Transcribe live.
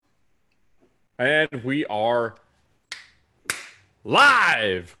And we are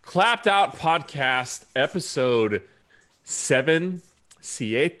live. Clapped Out Podcast, episode 7,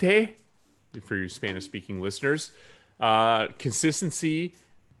 for your Spanish speaking listeners. Consistency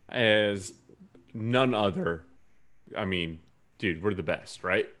as none other. I mean, dude, we're the best,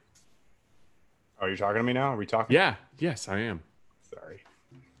 right? Oh, you're talking to me now? Are we talking? Yeah. Yes, I am. Sorry.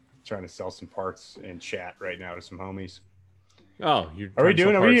 Trying to sell some parts in chat right now to some homies. Oh, you're Are we trying to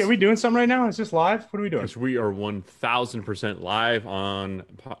sell doing? parts? Are we doing something right now? Is this live? What are we doing? Because we are 1000% live on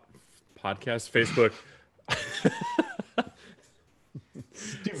podcast, Facebook.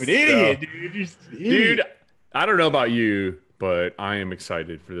 Stupid idiot, dude. You're just an idiot. Dude, I don't know about you, but I am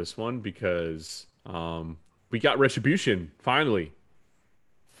excited for this one because we got Retribution finally.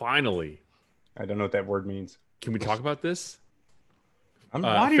 Finally. I don't know what that word means. Can we talk about this?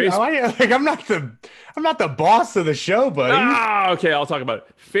 Why do you like? I'm not the boss of the show, buddy. Okay, I'll talk about it.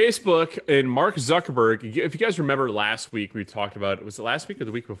 Facebook and Mark Zuckerberg. If you guys remember last week, we talked about, was it last week or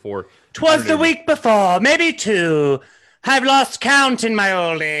the week before? 'Twas the week before, maybe two. I've lost count in my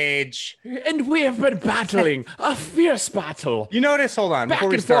old age. And we have been battling a fierce battle. You notice? Hold on. Back Before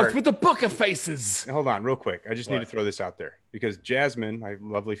we and forth start, with the Book of Faces. hold on, real quick. I just need What? to throw this out there because Jasmine, my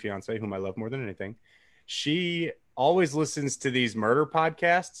lovely fiance, whom I love more than anything, she always listens to these murder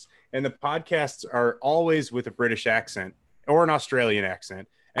podcasts, and the podcasts are always with a British accent or an Australian accent,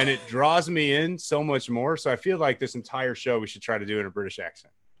 and it draws me in so much more. So I feel like this entire show we should try to do in a British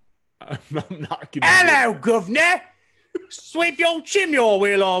accent. I'm not gonna. Hello, governor. Sweep your chimney,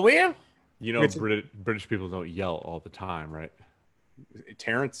 wheel, or wheel. You know, British people don't yell all the time, right?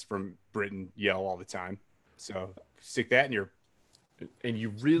 Terrence from Britain yell all the time, so stick that in your. And you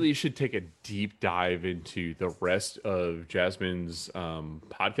really should take a deep dive into the rest of Jasmine's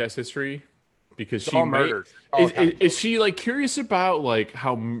podcast history because she all murders. All is she like curious about like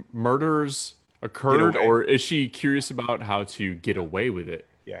how murders occurred, away. or is she curious about how to get away with it?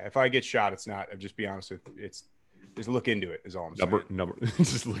 Yeah, if I get shot, it's not. I'll just be honest with it's. Just look into it. Is all I'm saying. Number,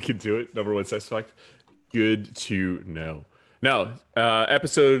 just look into it. Number one suspect. Good to know. Now,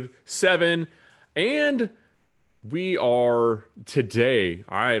 episode 7, and we are today.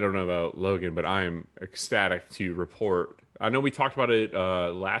 I don't know about Logan, but I am ecstatic to report. I know we talked about it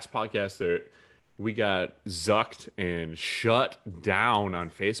last podcast that we got zucked and shut down on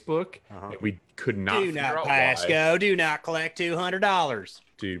Facebook. And we could not. Do figure not out pass why. go. Do not collect $200.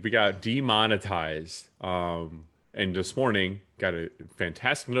 Dude, we got demonetized. And this morning got a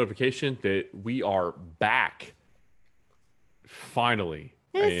fantastic notification that we are back. Finally.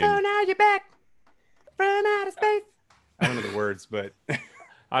 And so And now you're back from outer space. I don't know the words, but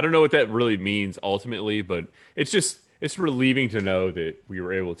I don't know what that really means ultimately, but it's relieving to know that we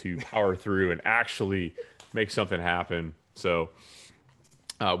were able to power through and actually make something happen. So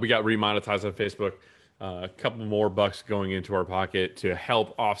we got remonetized on Facebook. A couple more bucks going into our pocket to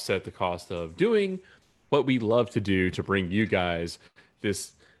help offset the cost of doing what we love to do to bring you guys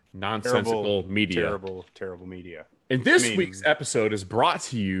this nonsensical media. terrible media. And this week's episode is brought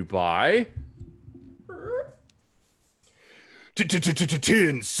to you by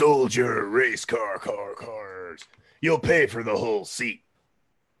Tin Soldier race cars. You'll pay for the whole seat,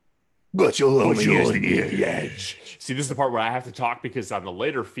 but you'll only use the edge. See, this is the part where I have to talk because on the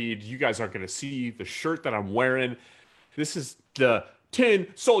later feed, you guys aren't going to see the shirt that I'm wearing. This is the Tin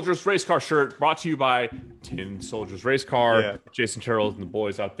Soldiers Race Car shirt brought to you by Tin Soldiers Race Car. Yeah. Jason Charles and the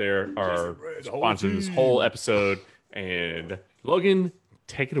boys out there are sponsoring this whole episode. And Logan,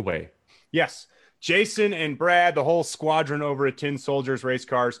 take it away. Yes, Jason and Brad, the whole squadron over at Tin Soldiers Race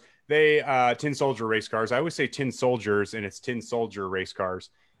Cars. They Tin Soldier Race Cars. I always say Tin Soldiers, and it's Tin Soldier Race Cars.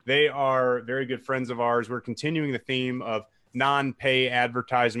 They are very good friends of ours. We're continuing the theme of non-pay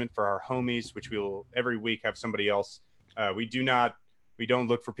advertisement for our homies, which we will every week have somebody else. We don't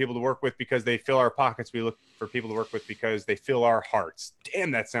look for people to work with because they fill our pockets. We look for people to work with because they fill our hearts. Damn,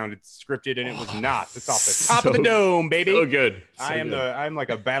 that sounded scripted, and it was not. It's off the top of the dome, baby. So good. I'm like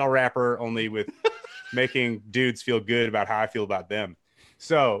a battle rapper, only with making dudes feel good about how I feel about them.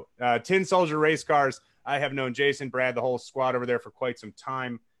 So, Tin Soldier Race Cars. I have known Jason, Brad, the whole squad over there for quite some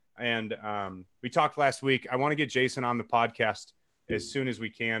time, and we talked last week. I want to get Jason on the podcast as soon as we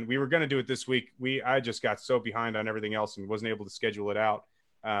can. We were going to do it this week. I just got so behind on everything else and wasn't able to schedule it out.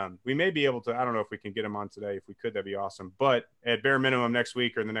 We may be able to, I don't know if we can get him on today. If we could, that'd be awesome. But at bare minimum next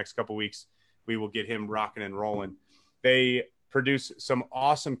week or in the next couple weeks, we will get him rocking and rolling. They produce some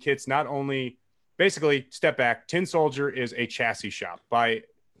awesome kits. Not only, basically, step back, Tin Soldier is a chassis shop by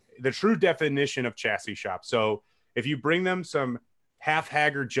the true definition of chassis shop. So if you bring them some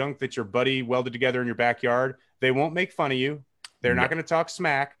half-haggard junk that your buddy welded together in your backyard, they won't make fun of you. They're not going to talk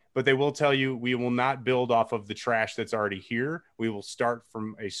smack, but they will tell you we will not build off of the trash that's already here. We will start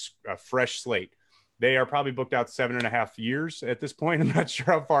from a fresh slate. They are probably booked out 7.5 years at this point. I'm not sure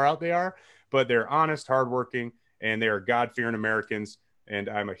how far out they are, but they're honest, hardworking, and they are God-fearing Americans. And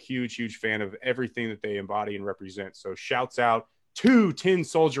I'm a huge, huge fan of everything that they embody and represent. So shouts out to Tin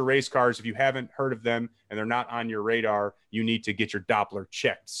Soldier Race Cars. If you haven't heard of them and they're not on your radar, you need to get your Doppler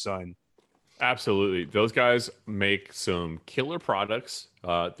checked, son. Absolutely. Those guys make some killer products.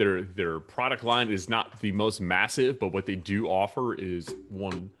 Their product line is not the most massive, but what they do offer is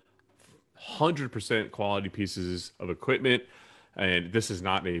 100% quality pieces of equipment. And this is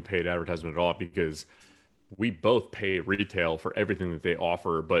not a paid advertisement at all, because we both pay retail for everything that they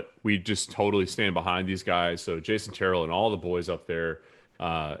offer, but we just totally stand behind these guys. So Jason Terrell and all the boys up there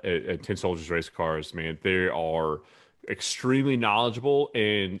at Tin Soldiers Race Cars, man, they are extremely knowledgeable.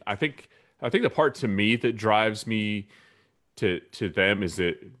 And I think the part to me that drives me to them is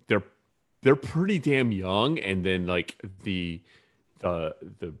that they're pretty damn young, and then like the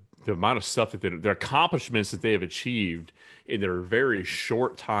amount of stuff that their accomplishments that they have achieved in their very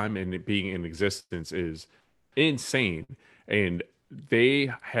short time and it being in existence is insane. And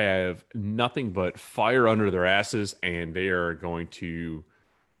they have nothing but fire under their asses, and they are going to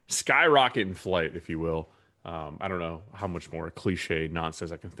skyrocket in flight, if you will. I don't know how much more cliche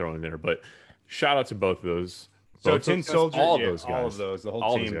nonsense I can throw in there, but shout out to both of those. So Tin Soldier, all of those guys, all of those, the whole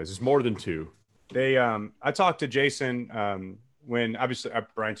all team. those guys. There's more than two. They, I talked to Jason when obviously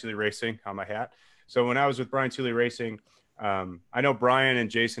Brian Tooley Racing on my hat. So when I was with Brian Tooley Racing, I know Brian and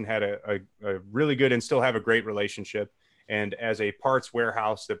Jason had a really good and still have a great relationship. And as a parts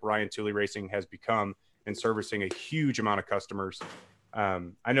warehouse that Brian Tooley Racing has become and servicing a huge amount of customers,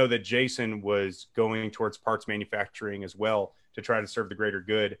 I know that Jason was going towards parts manufacturing as well to try to serve the greater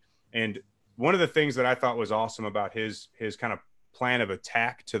good. And one of the things that I thought was awesome about his kind of plan of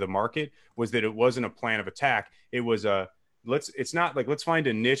attack to the market was that it wasn't a plan of attack. It was it's not like, let's find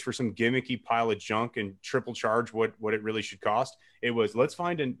a niche for some gimmicky pile of junk and triple charge what it really should cost. It was, let's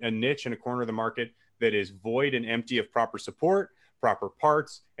find a niche in a corner of the market that is void and empty of proper support, proper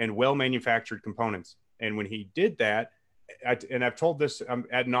parts, and well-manufactured components. And when he did that, and I've told this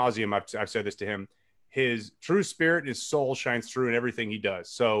ad nauseum, I've said this to him, his true spirit, his soul shines through in everything he does.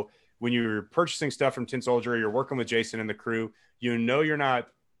 So when you're purchasing stuff from Tin Soldier, you're working with Jason and the crew, you know you're not,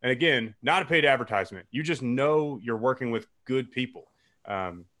 and again, not a paid advertisement. You just know you're working with good people.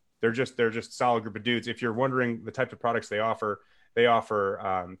 They're just a solid group of dudes. If you're wondering the types of products they offer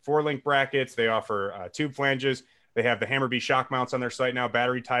 4-link brackets. They offer tube flanges. They have the Hammerby shock mounts on their site now,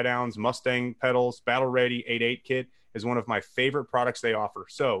 battery tie downs, Mustang pedals, Battle Ready 8.8 kit is one of my favorite products they offer.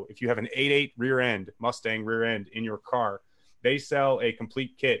 So if you have an 8.8 rear end, Mustang rear end in your car, they sell a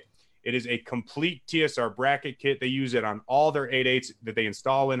complete kit. It is a complete TSR bracket kit. They use it on all their 8.8s that they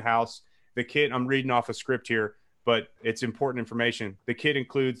install in-house. The kit, I'm reading off a script here, but it's important information. The kit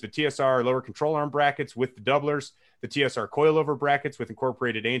includes the TSR lower control arm brackets with the doublers, the TSR coilover brackets with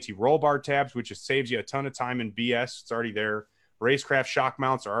incorporated anti-roll bar tabs, which just saves you a ton of time in BS. It's already there. Racecraft shock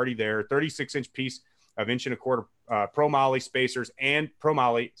mounts are already there. 36-inch piece of 1.25 Pro Moly spacers and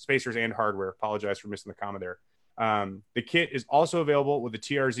hardware. Apologize for missing the comma there. The kit is also available with the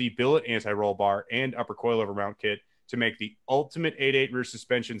TRZ billet anti-roll bar and upper coilover mount kit to make the ultimate 8.8 rear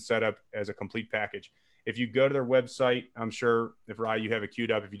suspension setup as a complete package. If you go to their website, I'm sure if Rye, you have it queued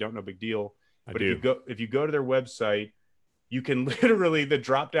up. If you don't know, big deal. But if you go to their website, you can literally, the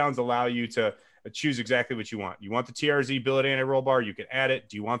drop downs allow you to choose exactly what you want. You want the TRZ billet anti-roll bar, you can add it.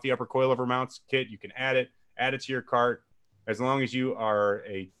 Do you want the upper coilover mounts kit? You can add it to your cart. As long as you are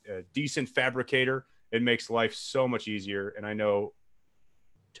a decent fabricator, it makes life so much easier. And I know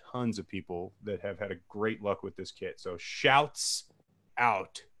tons of people that have had a great luck with this kit. So shouts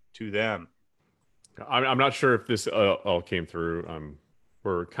out to them. I'm not sure if this all came through.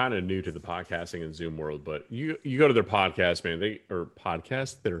 We're kind of new to the podcasting and Zoom world, but you go to their podcast, man.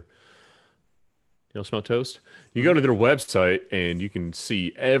 You smell toast? You go to their website and you can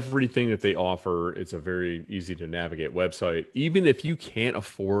see everything that they offer. It's a very easy to navigate website. Even if you can't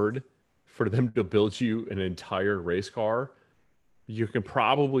afford for them to build you an entire race car, you can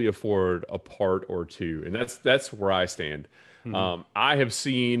probably afford a part or two. And that's where I stand. Mm-hmm. I have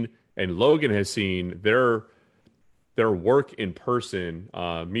seen, and Logan has seen their work in person,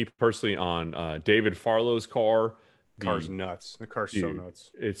 me personally on David Farlow's car. The car's nuts. The car's so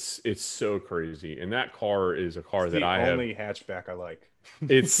nuts. It's so crazy. And that car is a car that I have. The only hatchback I like.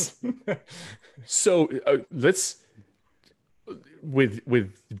 It's so let's with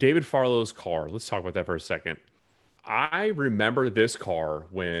David Farlow's car. Let's talk about that for a second. I remember this car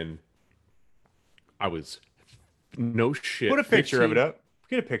when I was no shit. Put a picture of it up.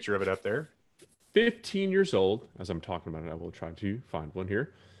 Get a picture of it up there. 15 years old. As I'm talking about it, I will try to find one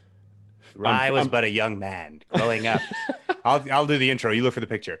here. Rye was but a young man growing up. I'll do the intro. You look for the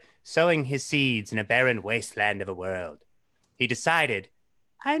picture. Sowing his seeds in a barren wasteland of a world. He decided,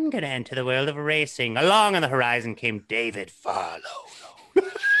 I'm going to enter the world of racing. Along on the horizon came David Farlow.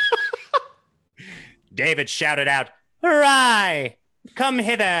 David shouted out, Rye, come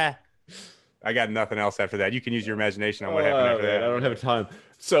hither. I got nothing else after that. You can use your imagination on what happened after Man, that. I don't have time.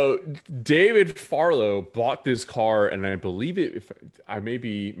 So David Farlow bought this car, and I believe it. If I may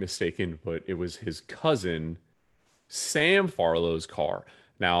be mistaken, but it was his cousin Sam Farlow's car.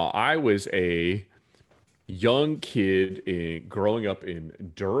 Now I was a young kid growing up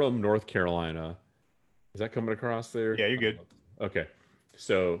in Durham, North Carolina. Is that coming across there? Yeah, you're good. Okay,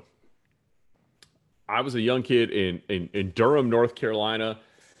 so I was a young kid in Durham, North Carolina,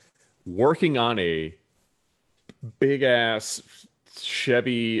 working on a big ass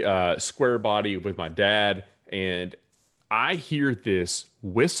Chevy square body with my dad, and I hear this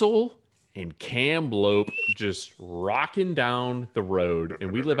whistle and Cam Lope just rocking down the road,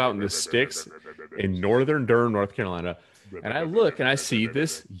 and we live out in the sticks in northern Durham, North Carolina. And I look and I see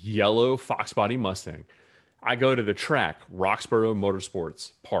this yellow Fox body Mustang. I go to the track, Roxborough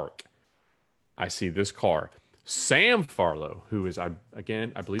Motorsports Park. I see this car. Sam Farlow, who is, I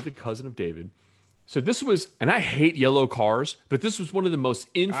believe the cousin of David. So this was, and I hate yellow cars, but this was one of the most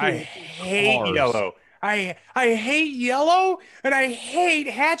I influential hate cars. yellow. I hate yellow, and I hate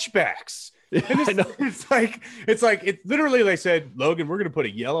hatchbacks. And I know. it's like it literally. They said, Logan, we're gonna put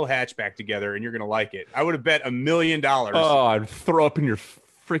a yellow hatchback together, and you're gonna like it. I would have bet $1 million. Oh, I'd throw up in your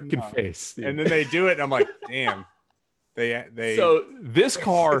freaking face. And then they do it, and I'm like, damn. They So this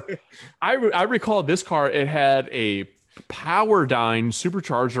car, I recall this car. It had a Powerdyne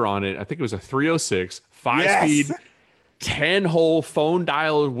supercharger on it. I think it was a 306, 5-speed, 10-hole phone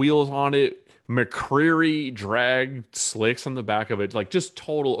dial wheels on it. McCreary drag slicks on the back of it, like just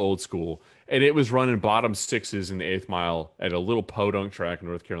total old school. And it was running bottom sixes in the 8th mile at a little podunk track in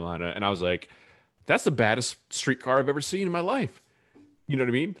North Carolina. And I was like, that's the baddest street car I've ever seen in my life. You know what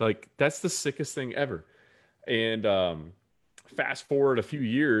I mean? Like, that's the sickest thing ever. And fast forward a few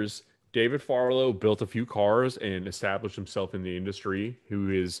years, David Farlow built a few cars and established himself in the industry. Who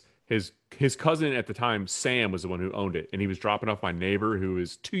is his cousin at the time, Sam, was the one who owned it, and he was dropping off my neighbor who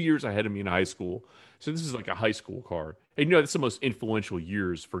is 2 years ahead of me in high school. So this is like a high school car, and you know that's the most influential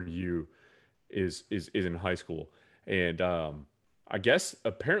years for you is in high school. And I guess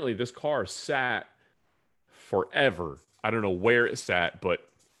apparently this car sat forever. I don't know where it sat, but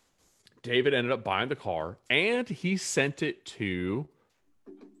David ended up buying the car, and he sent it to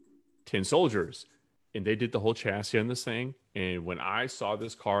Tin Soldiers, and they did the whole chassis on this thing. And when I saw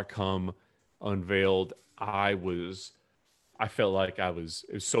this car come unveiled, I felt like it was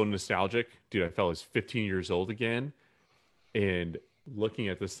so nostalgic, dude. I felt I was 15 years old again, and looking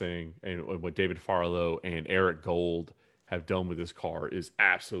at this thing and what David Farlow and Eric Gold have done with this car is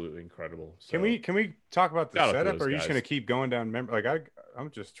absolutely incredible. So, can we talk about the shout out to setup, those or are you just guys. gonna keep going down I'm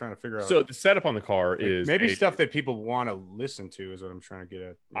just trying to figure out. So the setup on the car is maybe stuff that people want to listen to is what I'm trying to get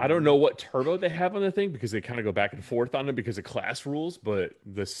at. I don't know what turbo they have on the thing because they kind of go back and forth on it because of class rules, but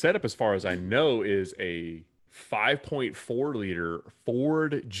the setup, as far as I know, is a 5.4 liter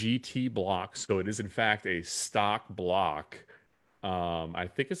Ford GT block. So it is in fact a stock block. I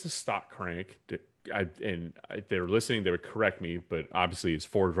think it's a stock crank. If they were listening, they would correct me, but obviously it's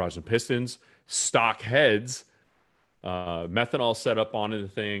Ford rods and pistons, stock heads, methanol setup onto the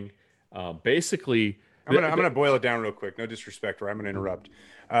thing. Basically, I'm gonna boil it down real quick. No disrespect, or I'm gonna interrupt.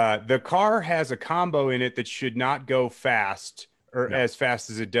 The car has a combo in it that should not go fast or as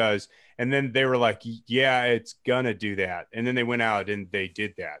fast as it does. And then they were like, "Yeah, it's gonna do that." And then they went out and they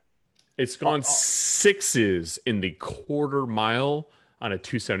did that. it's gone sixes in the quarter mile on a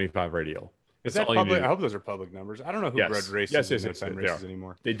 275 radial. Is That's that all you public? need. I hope those are public numbers. I don't know who Yes. road races Yes, and yes, time they races are.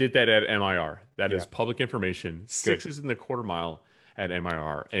 anymore. They did that at MIR. That is Yeah. public information. Sixes in the quarter mile at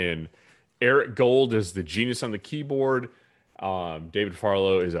MIR. And Eric Gold is the genius on the keyboard. David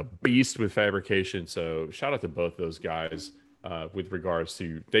Farlow is a beast with fabrication. So shout out to both those guys with regards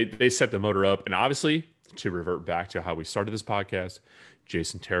to they set the motor up. And obviously, to revert back to how we started this podcast,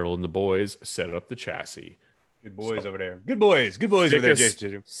 Jason Terrell and the boys set up the chassis. Good boys over there. Good boys. Good boys over there,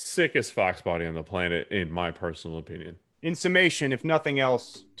 Jason. Sickest Fox body on the planet, in my personal opinion. In summation, if nothing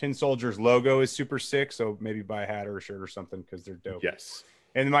else, Tin Soldier's logo is super sick. So maybe buy a hat or a shirt or something because they're dope. Yes.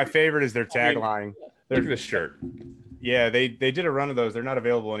 And my favorite is their tagline. Look at this shirt. Yeah, they did a run of those. They're not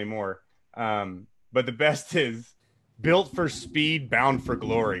available anymore. But the best is Built for speed, bound for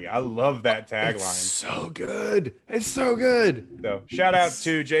glory. I love that It's tagline. so good. It's so good. So shout out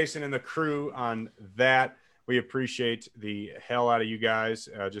to Jason and the crew on that. We appreciate the hell out of you guys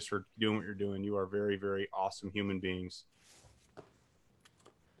just for doing what you're doing. You are very, very awesome human beings.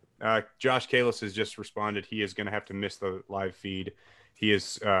 Josh Kalis has just responded. He is going to have to miss the live feed. He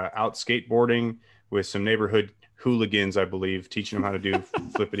is out skateboarding with some neighborhood hooligans, I believe, teaching them how to do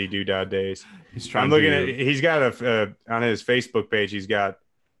flippity doo-dah days. I'm looking at. He's got on his Facebook page. He's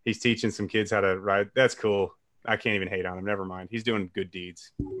teaching some kids how to ride. That's cool. I can't even hate on him. Never mind. He's doing good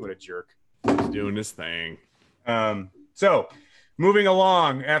deeds. What a jerk. He's doing his thing. So moving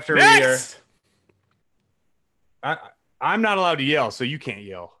along after Next! I'm not allowed to yell, so you can't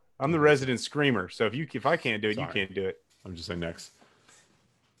yell. I'm the resident screamer. So if I can't do it, Sorry. you can't do it. I'm just saying next.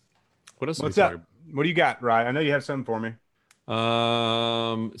 What else? What's up? What do you got, Ryan? I know you have something for me.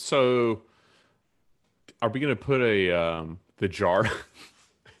 So are we gonna put the jar?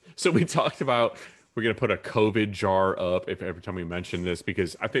 So we talked about we're gonna put a COVID jar up if every time we mention this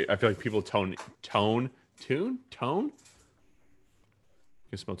because I feel like people tune. You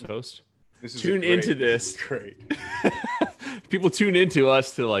smell toast. Tune into this. Great. People tune into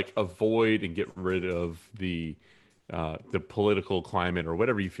us to like avoid and get rid of the political climate or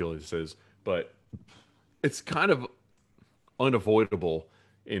whatever you feel this is, but it's kind of unavoidable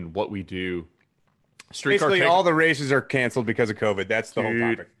in what we do. Basically, all the races are canceled because of COVID. That's the whole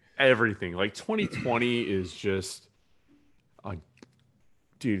topic. Everything like 2020 is just,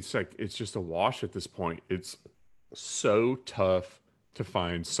 dude, it's just a wash at this point. It's so tough to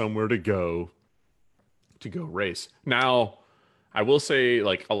find somewhere to go race. Now, I will say,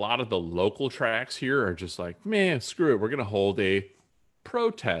 like, a lot of the local tracks here are just like, man, screw it. We're going to hold a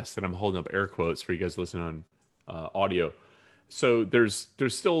protest. And I'm holding up air quotes for you guys listening on audio. So there's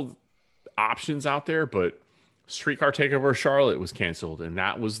still options out there, but Streetcar Takeover Charlotte was canceled. And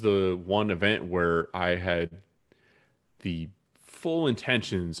that was the one event where I had the full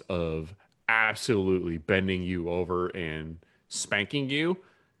intentions of absolutely bending you over and spanking you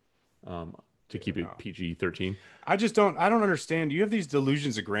to keep it PG-13. I don't understand. You have these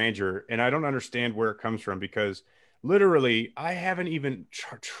delusions of grandeur, and I don't understand where it comes from because literally I haven't even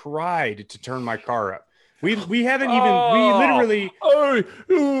tried to turn my car up. We haven't even we haven't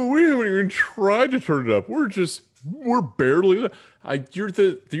even tried to turn it up. We're barely you're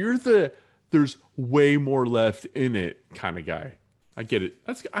the there's way more left in it kind of guy. I get it.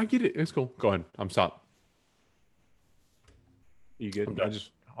 I get it. It's cool. Go ahead. I'm stopped. You good?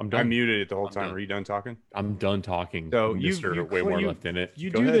 I'm done. I muted it the whole time. done. Are you done talking? I'm done talking. So you way more left in it.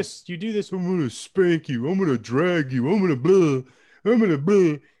 You Go do ahead. this. You do this. I'm gonna spank you. I'm gonna drag you. I'm gonna blah. I'm gonna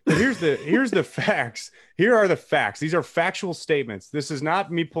blah. But here's the facts. Here are the facts. These are factual statements. This is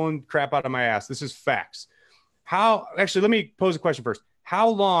not me pulling crap out of my ass. This is facts. Actually, let me pose a question first. How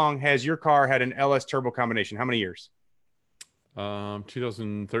long has your car had an LS turbo combination? How many years?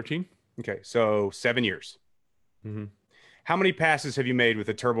 2013. Okay, so 7 years. Mm-hmm. How many passes have you made with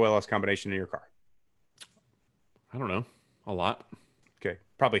a turbo LS combination in your car? I don't know. A lot. Okay,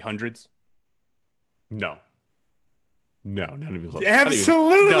 probably hundreds. No, not even close.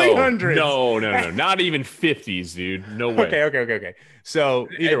 Absolutely hundreds. No, not even 50s, dude. No way. Okay. So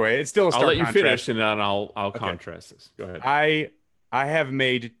either way, it's still a stark I'll let you contrast. finish, and then I'll contrast this. Go ahead. I have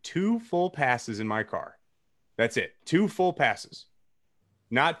made 2 full passes in my car. That's it. 2 full passes.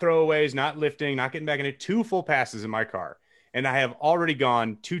 Not throwaways, not lifting, not getting back in it. 2 full passes in my car. And I have already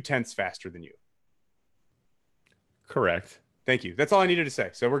gone 0.2 faster than you. Correct. Thank you. That's all I needed to say.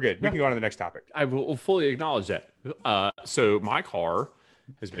 So we're good. We can go on to the next topic. I will fully acknowledge that. So my car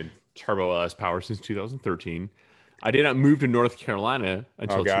has been turbo LS power since 2013. I did not move to North Carolina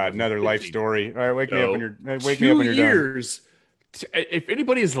until. Oh God, another life story. All right, wake me up when you're done. 2 years. If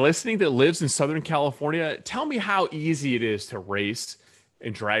anybody is listening that lives in Southern California, tell me how easy it is to race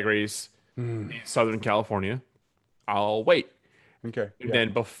and drag race in Southern California. I'll wait. Okay. And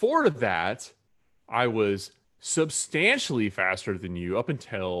then before that, I was substantially faster than you up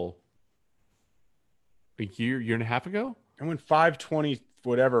until a year and a half ago. I went 520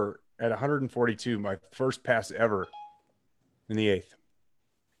 whatever at 142, my first pass ever in the 8th.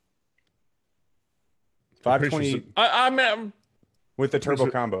 520 I'm with the turbo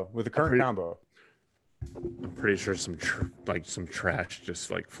combo, with the current combo. I'm pretty sure some trash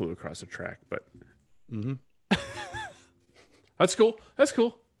just like flew across the track, but that's cool.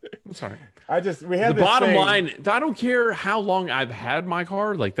 I'm sorry. We had The bottom line, I don't care how long I've had my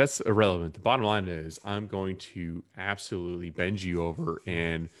car, like that's irrelevant. The bottom line is I'm going to absolutely bend you over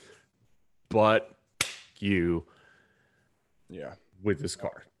and butt you with this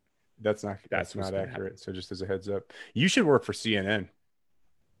car. That's not That's what's not gonna accurate. happen. So just as a heads up, you should work for CNN.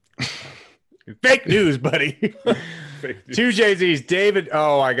 Fake news, buddy. Fake news. Two Jay-Z's. David.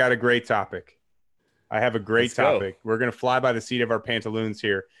 Oh, I got a great topic. I have a great Let's go. topic. We're going to fly by the seat of our pantaloons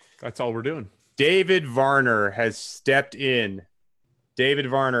here. That's all we're doing. David Varner has stepped in. David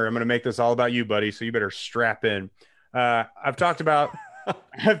Varner, I'm going to make this all about you, buddy. So you better strap in. I've talked about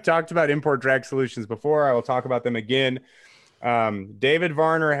import drag solutions before. I will talk about them again. David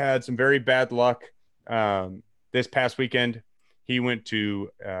Varner had some very bad luck this past weekend. He went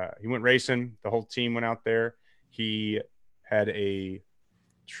racing. The whole team went out there. He had a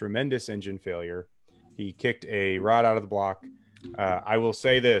tremendous engine failure. He kicked a rod out of the block. I will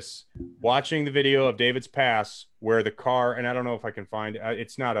say this: watching the video of David's pass, where the car, and I don't know if I can find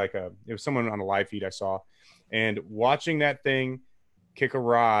it's not like it was someone on the live feed I saw, and watching that thing kick a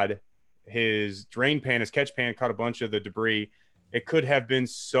rod, his drain pan, his catch pan caught a bunch of the debris. It could have been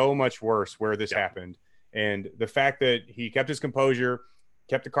so much worse where this happened. And the fact that he kept his composure,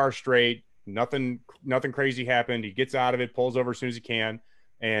 kept the car straight, nothing crazy happened. He gets out of it, pulls over as soon as he can,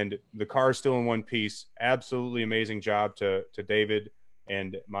 and the car is still in one piece. Absolutely amazing job to David,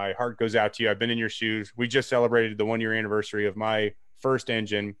 and my heart goes out to you. I've been in your shoes. We just celebrated the 1 year anniversary of my first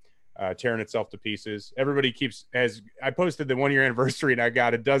engine tearing itself to pieces. Everybody I posted the 1 year anniversary and I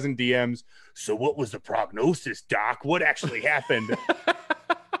got a dozen DMs. So what was the prognosis, Doc? What actually happened?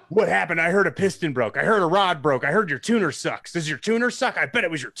 What happened? I heard a piston broke. I heard a rod broke. I heard your tuner sucks. Does your tuner suck? I bet it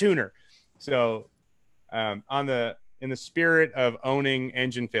was your tuner. So in the spirit of owning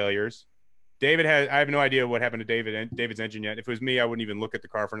engine failures, I have no idea what happened to David's engine yet. If it was me, I wouldn't even look at the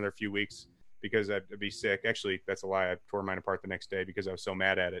car for another few weeks because I'd be sick. Actually, that's a lie. I tore mine apart the next day because I was so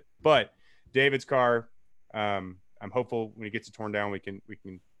mad at it. But David's car, I'm hopeful when he gets it torn down, we can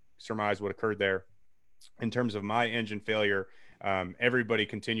surmise what occurred there. In terms of my engine failure, everybody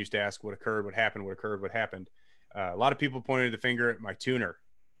continues to ask what occurred, what happened. A lot of people pointed the finger at my tuner.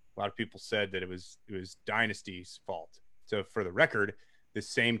 A lot of people said that it was Dynasty's fault. So for the record, the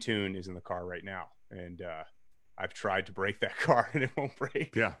same tune is in the car right now. And I've tried to break that car and it won't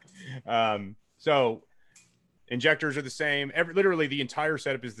break. Yeah. So injectors are the same. Literally the entire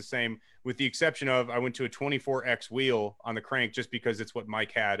setup is the same, with the exception of I went to a 24X wheel on the crank just because it's what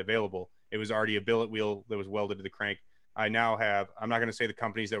Mike had available. It was already a billet wheel that was welded to the crank. I now have, I'm not going to say the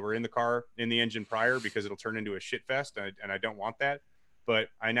companies that were in the car, in the engine prior, because it'll turn into a shit fest, and I don't want that. But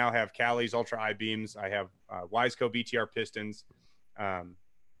I now have Cali's Ultra I-beams. I have Wiseco BTR pistons,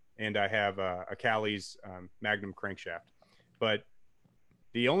 and I have a Cali's Magnum crankshaft. But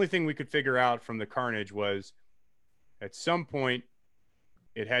the only thing we could figure out from the carnage was at some point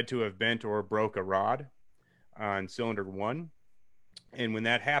it had to have bent or broke a rod on cylinder 1. And when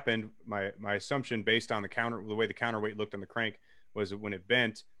that happened, my assumption based on the way the counterweight looked on the crank was that when it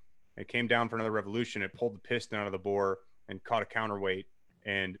bent, it came down for another revolution. It pulled the piston out of the bore and caught a counterweight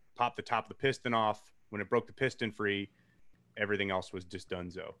and popped the top of the piston off. When it broke the piston free, everything else was just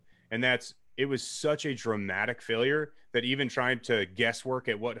donezo. And it was such a dramatic failure that even trying to guesswork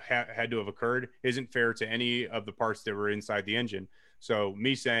at what had to have occurred isn't fair to any of the parts that were inside the engine. So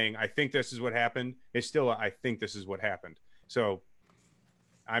me saying, I think this is what happened, is still, I think this is what happened. So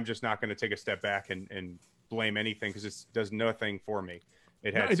I'm just not going to take a step back and blame anything because it does nothing for me.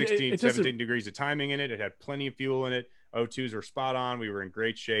 It had 17 degrees of timing in it. It had plenty of fuel in it. O2s were spot on. We were in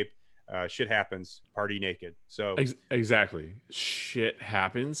great shape. Shit happens. Party naked. So exactly. Shit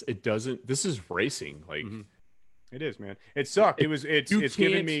happens. It doesn't. This is racing. Like it is, man. It sucked. It's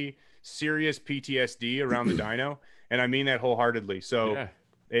given me serious PTSD around the dyno, and I mean that wholeheartedly. So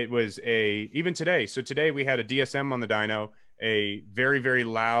it was even today. So today we had a DSM on the dyno. A very, very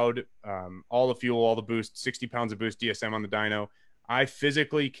loud, all the fuel, all the boost, 60 pounds of boost DSM on the dyno. I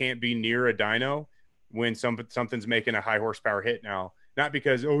physically can't be near a dyno when something's making a high horsepower hit now. Not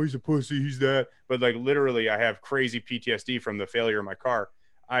because, oh, he's a pussy, he's that, but like literally I have crazy PTSD from the failure of my car.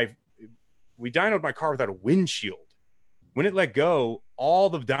 We dynoed my car without a windshield. When it let go,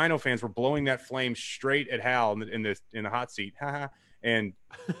 all the dyno fans were blowing that flame straight at Hal in the hot seat. and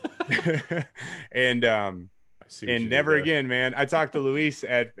and never again, man. I talked to Luis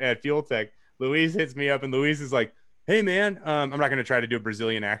at Fuel Tech. Luis hits me up and Luis is like, hey man, I'm not going to try to do a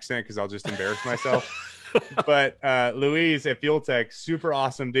Brazilian accent because I'll just embarrass myself. But Luis at Fuel Tech, super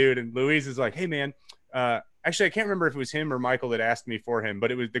awesome dude. And Luis is like, hey man, actually I can't remember if it was him or Michael that asked me for him,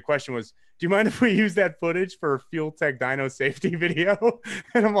 but the question was, do you mind if we use that footage for Fuel Tech dyno safety video?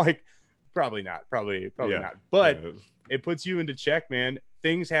 And I'm like, probably not, probably not. But it puts you into check, man.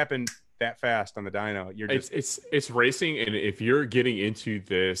 Things happen that fast on the dyno. You're just it's racing, and if you're getting into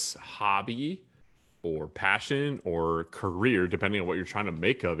this hobby, or passion or career, depending on what you're trying to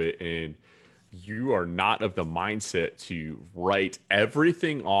make of it. And you are not of the mindset to write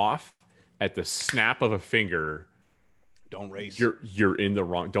everything off at the snap of a finger, Don't race. you're in the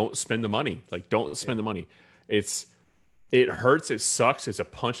wrong. Don't spend the money. Like, don't spend the money. It hurts. It sucks. It's a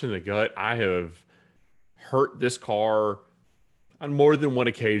punch in the gut. I have hurt this car on more than one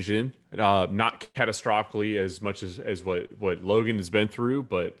occasion. Not catastrophically as much as what Logan has been through,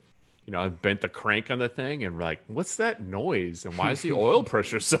 but I've bent the crank on the thing and like, what's that noise? And why is the oil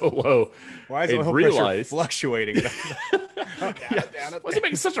pressure so low? Why is the oil pressure fluctuating? What's it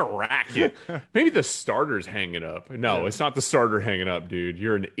making such a racket? Maybe the starter's hanging up. No, it's not the starter hanging up, dude.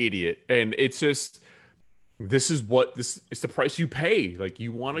 You're an idiot. And it's just, it's the price you pay. Like,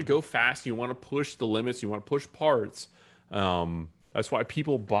 you want to go fast. You want to push the limits. You want to push parts. That's why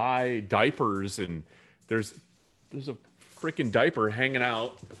people buy diapers, and there's a freaking diaper hanging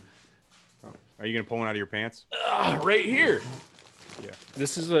out. Are you going to pull one out of your pants? Right here. Yeah.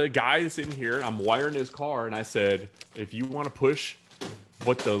 This is a guy that's in here. I'm wiring his car, and I said, if you want to push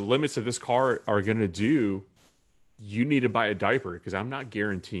what the limits of this car are going to do, you need to buy a diaper, because I'm not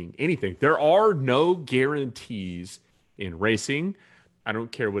guaranteeing anything. There are no guarantees in racing. I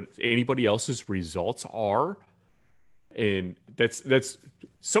don't care what anybody else's results are. And that's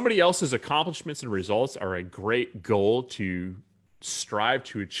somebody else's accomplishments and results are a great goal to strive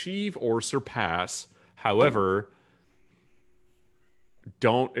to achieve or surpass. However,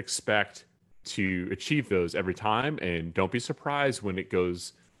 don't expect to achieve those every time, and don't be surprised when it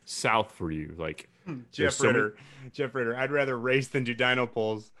goes south for you. Like Jeff Ritter, I'd rather race than do dyno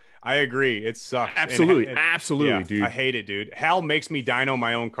pulls. I agree. It sucks. Absolutely. And Absolutely, dude. I hate it, dude. Hal makes me dyno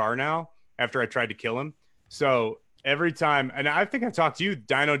my own car now after I tried to kill him. So every time, and I think I talked to you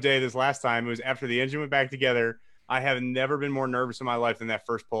dyno day this last time, it was after the engine went back together. I have never been more nervous in my life than that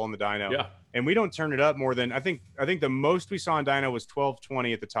first pull on the dyno. Yeah. And we don't turn it up more than, I think the most we saw in dyno was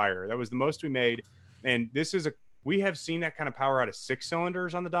 1220 at the tire. That was the most we made. And we have seen that kind of power out of 6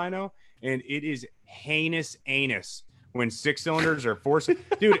 cylinders on the dyno, and it is heinous anus when 6 cylinders are 4.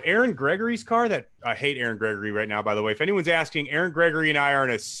 Dude, Aaron Gregory's car, I hate Aaron Gregory right now, by the way. If anyone's asking, Aaron Gregory and I are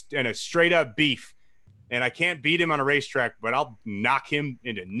in a straight up beef. And I can't beat him on a racetrack, but I'll knock him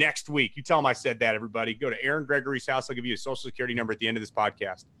into next week. You tell him I said that, everybody. Go to Aaron Gregory's house. I'll give you a social security number at the end of this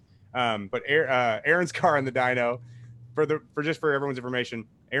podcast. But Aaron's car on the dyno, for everyone's information,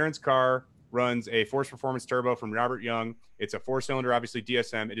 Aaron's car runs a Force Performance Turbo from Robert Young. It's a 4-cylinder, obviously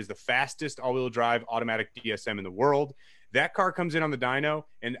DSM. It is the fastest all-wheel drive automatic DSM in the world. That car comes in on the dyno,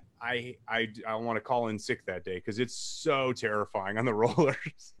 and I want to call in sick that day because it's so terrifying on the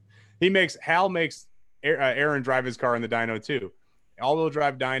rollers. Hal makes Aaron drive his car in the dyno too. All-wheel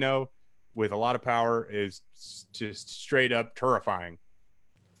drive dyno with a lot of power is just straight up terrifying.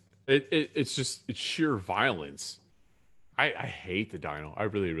 It's sheer violence. I hate the dyno. I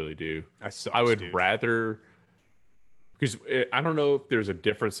really, really do. I would rather, because I don't know if there's a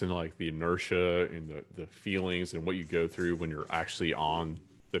difference in like the inertia and the feelings and what you go through when you're actually on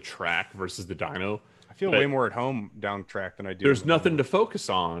the track versus the dyno. I feel way more at home down track than I do. There's nothing to focus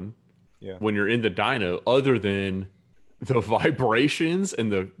on when you're in the dyno other than the vibrations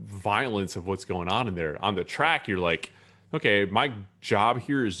and the violence of what's going on in there. On the track, you're like, okay, my job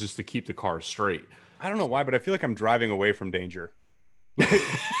here is just to keep the car straight. I don't know why, but I feel like I'm driving away from danger.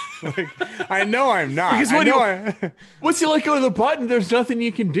 I know I'm not. Because once you let go of the button, there's nothing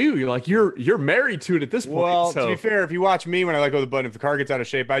you can do. You're married to it at this point. Well, to be fair, if you watch me when I let go of the button, if the car gets out of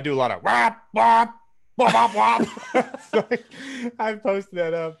shape, I do a lot of whop, whop, whop, whop, whop. So, I posted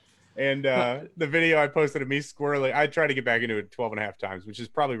that up. And the video I posted of me squirreling, I tried to get back into it 12 and a half times, which is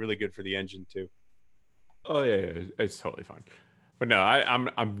probably really good for the engine too. Oh yeah, it's totally fine. But no,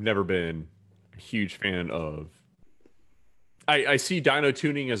 I've never been a huge fan of. I see dyno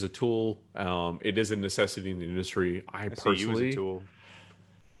tuning as a tool. It is a necessity in the industry. I personally see you as a tool.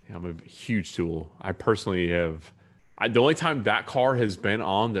 Yeah, I'm a huge tool. I personally have. The only time that car has been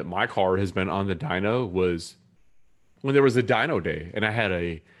on, that my car has been on the dyno, was when there was a dyno day, and I had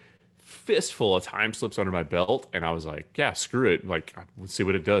a fistful of time slips under my belt, and I was like, yeah, screw it, like, let's see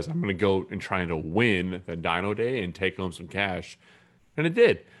what it does. I'm gonna go and try to win the dyno day and take home some cash. And it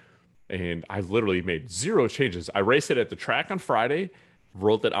did. And I literally made 0 changes. I raced it at the track on Friday,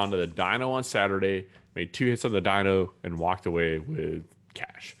 rolled it onto the dyno on Saturday, made 2 hits on the dyno, and walked away with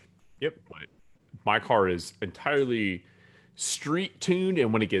cash. Yep. But my car is entirely street tuned,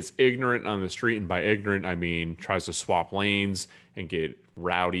 and when it gets ignorant on the street, and by ignorant I mean tries to swap lanes and get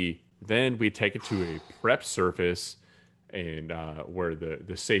rowdy, then we take it to a prep surface, and where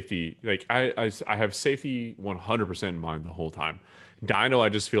the safety, like I have safety 100% in mind the whole time. Dyno, I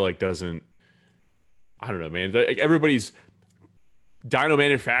just feel like doesn't I don't know, man. Everybody's dyno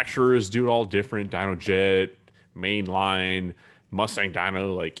manufacturers do it all different. DynoJet, Mainline, Mustang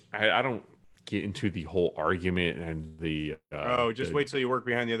Dyno. Like I don't get into the whole argument and the. Just wait till you work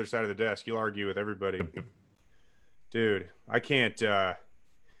behind the other side of the desk. You'll argue with everybody, dude. I can't.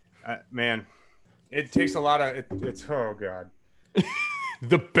 Man, it takes a lot of. It's oh god.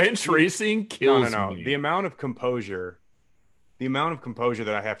 The bench racing kills No. me. The amount of composure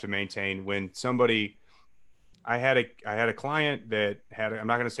that I have to maintain when somebody. I had a client that had. I'm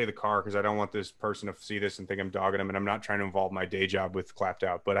not going to say the car because I don't want this person to see this and think I'm dogging them, and I'm not trying to involve my day job with Clapped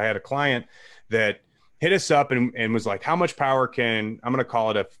Out. But I had a client that hit us up and was like, "How much power can I'm going to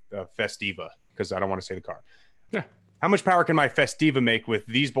call it a Festiva because I don't want to say the car. Yeah. How much power can my Festiva make with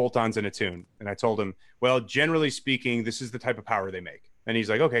these bolt-ons and a tune?" And I told him, "Well, generally speaking, this is the type of power they make." And he's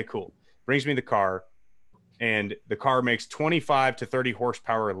like, "Okay, cool." Brings me the car, and the car makes 25 to 30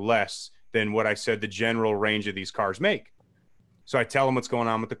 horsepower less than what I said the general range of these cars make. So I tell him what's going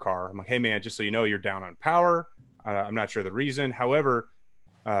on with the car. I'm like, "Hey, man, just so you know, you're down on power. I'm not sure the reason. However,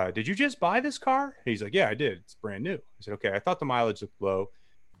 did you just buy this car?" And he's like, "Yeah, I did. It's brand new." I said, "Okay, I thought the mileage looked low.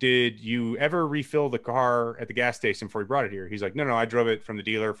 Did you ever refill the car at the gas station before you brought it here?" He's like, No, I drove it from the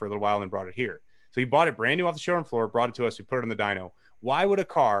dealer for a little while and then brought it here." So he bought it brand new off the showroom floor, brought it to us, we put it on the dyno. Why would a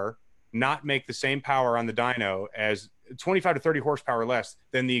car not make the same power on the dyno as 25 to 30 horsepower less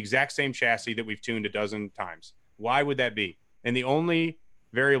than the exact same chassis that we've tuned a dozen times? Why would that be? And the only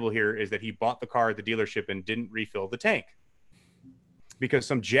variable here is that he bought the car at the dealership and didn't refill the tank because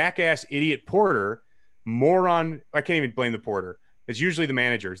some jackass idiot porter, moron, I can't even blame the porter. It's usually the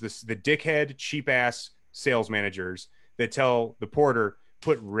managers, the dickhead, cheap ass sales managers that tell the porter,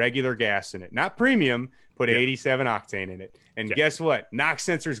 put regular gas in it, not premium, put 87 octane in it. And guess what? NOx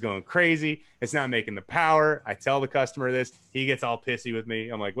sensor's going crazy. It's not making the power. I tell the customer this. He gets all pissy with me.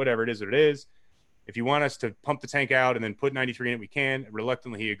 I'm like, whatever, it is what it is. If you want us to pump the tank out and then put 93 in it, we can.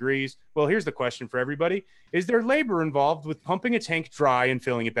 Reluctantly, he agrees. Well, here's the question for everybody. Is there labor involved with pumping a tank dry and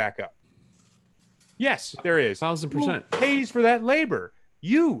filling it back up? Yes, there is. 1,000%. Who pays for that labor?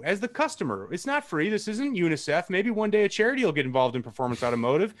 You, as the customer. It's not free. This isn't UNICEF. Maybe one day a charity will get involved in Performance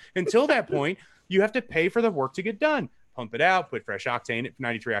Automotive. Until that point, you have to pay for the work to get done. Pump it out, put fresh octane,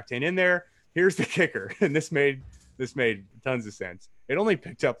 93 octane in there. Here's the kicker, and this made tons of sense. It only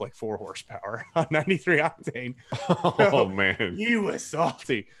picked up like 4 horsepower on 93 octane. Oh, man. He was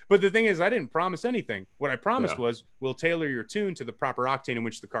salty. But the thing is, I didn't promise anything. What I promised was we'll tailor your tune to the proper octane in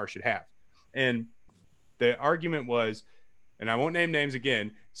which the car should have. And the argument was, and I won't name names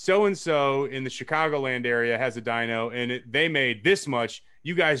again, so-and-so in the Chicagoland area has a dyno, and they made this much.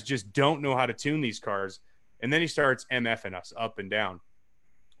 You guys just don't know how to tune these cars. And then he starts MFing us up and down,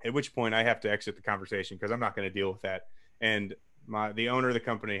 at which point I have to exit the conversation because I'm not going to deal with that. And the owner of the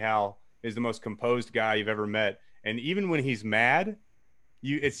company, Hal, is the most composed guy you've ever met. And even when he's mad,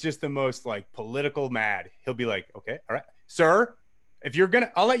 it's just the most like political mad. He'll be like, "Okay, all right, sir, if you're going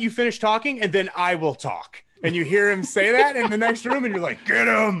to, I'll let you finish talking and then I will talk." And you hear him say that in the next room and you're like, get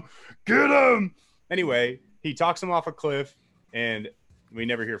him. Anyway, he talks him off a cliff and we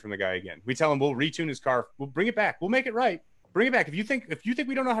never hear from the guy again. We tell him we'll retune his car. We'll bring it back. We'll make it right. Bring it back. If you think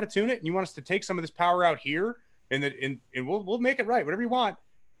we don't know how to tune it and you want us to take some of this power out here and we'll make it right, whatever you want.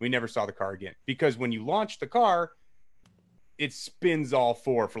 We never saw the car again because when you launch the car, it spins all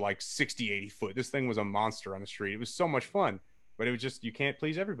four for like 60, 80 foot. This thing was a monster on the street. It was so much fun, but it was just, you can't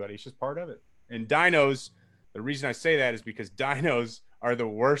please everybody. It's just part of it. And dynos, the reason I say that is because dynos are the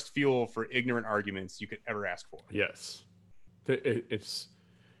worst fuel for ignorant arguments you could ever ask for. Yes. It's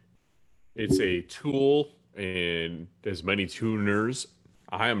a tool, and as many tuners,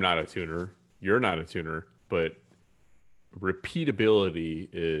 I am not a tuner, you're not a tuner, but repeatability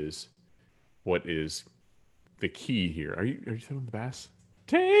is what is the key here. Are you feeling the bass?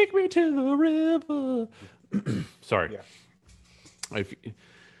 Take me to the river. Sorry. Yeah.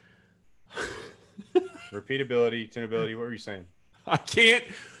 Repeatability, tunability. What were you saying? I can't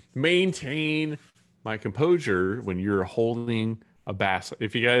maintain my composure when you're holding a bass.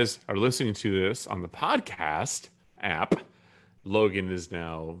 If you guys are listening to this on the podcast app, Logan is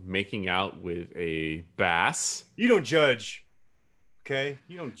now making out with a bass. You don't judge. Okay?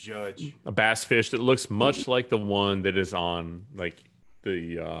 You don't judge. A bass fish that looks much like the one that is on like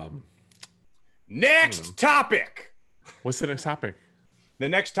the Next topic. What's the next topic? The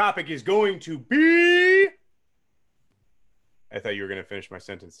next topic is going to be. I thought you were going to finish my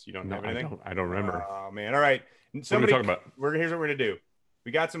sentence. You don't have anything? I don't remember. Oh, man. All right. Somebody talking about? Here's what we're going to do.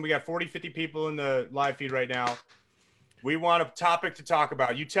 We got 40, 50 people in the live feed right now. We want a topic to talk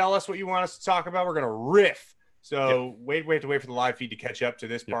about. You tell us what you want us to talk about. We're going to riff So we have to wait for the live feed to catch up to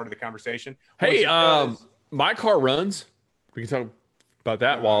this part of the conversation. Hey, Once it does- my car runs. We can talk about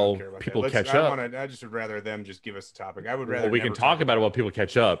that I while don't care about people that. catch up. I just would rather them just give us a topic. I would rather. Well, we can never talk about it while people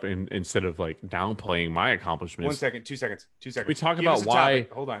catch up, instead of like downplaying my accomplishments. 1 second, 2 seconds, 2 seconds. We talk Give about us a why.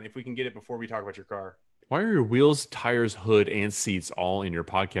 topic. Hold on, if we can get it before we talk about your car. Why are your wheels, tires, hood, and seats all in your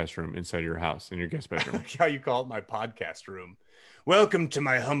podcast room inside your house in your guest bedroom? How you call it my podcast room? Welcome to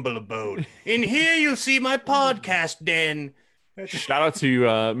my humble abode. In here you'll see my podcast den. Shout out to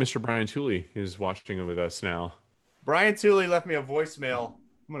Mr. Brian Tooley, who's watching with us now. Brian Tooley left me a voicemail.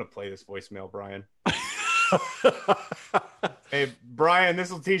 I'm gonna play this voicemail, Brian. Hey, Brian,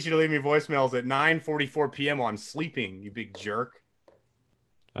 this will teach you to leave me voicemails at 9:44 p.m. while I'm sleeping. You big jerk.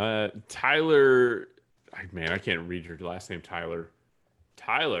 Tyler, man, I can't read your last name, Tyler.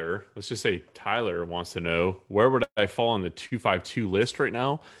 Tyler, let's just say Tyler wants to know, where would I fall on the 252 list right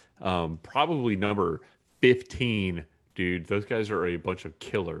now? Probably number 15, dude. Those guys are a bunch of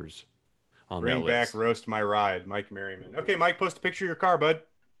killers on Bring that back list. roast my ride, Mike Merriman. Okay, Mike, post a picture of your car, bud.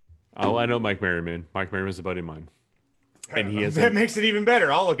 Oh, I know Mike Merriman. Mike Merriman's a buddy of mine. And he has that makes it even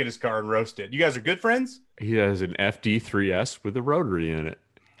better. I'll look at his car and roast it. You guys are good friends? he has an FD3S with a rotary in it.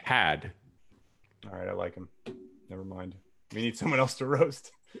 Had. All right, I like him. Never mind. We need someone else to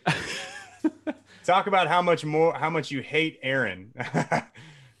roast. Talk about how much you hate Aaron.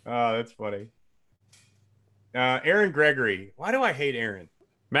 Oh, that's funny. Aaron Gregory. Why do I hate Aaron?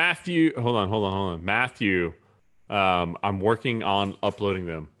 Matthew, hold on. Matthew, I'm working on uploading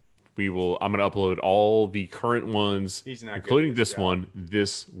them. I'm going to upload all the current ones, He's not good including at his this job. one,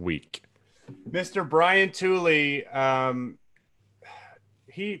 this week. Mr. Brian Tooley.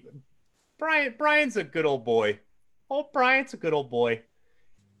 Brian's a good old boy. Oh, Brian's a good old boy.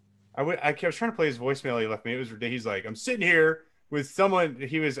 I was trying to play his voicemail he left me. It was ridiculous. He's like, I'm sitting here with someone. I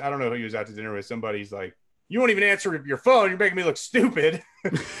don't know who he was out to dinner with. Somebody's like, you won't even answer your phone. You're making me look stupid.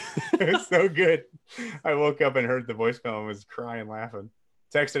 It was so good. I woke up and heard the voicemail and was crying, laughing.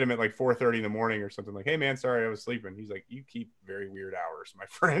 Texted him at like 4:30 in the morning or something, like, hey man, sorry I was sleeping. He's like, you keep very weird hours, my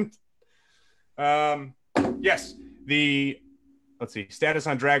friend. Yes, let's see, status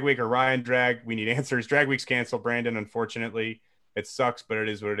on Drag Week or Ryan Drag. We need answers. Drag Week's canceled, Brandon, unfortunately. It sucks, but it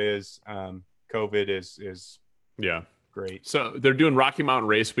is what it is. COVID is Yeah. great. So they're doing Rocky Mountain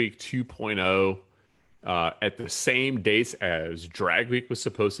Race Week 2.0 at the same dates as Drag Week was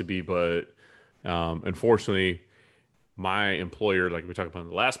supposed to be, but unfortunately, my employer, like we talked about in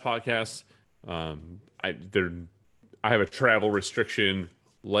the last podcast, I have a travel restriction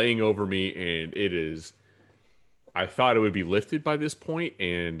laying over me, and it is. I thought it would be lifted by this point,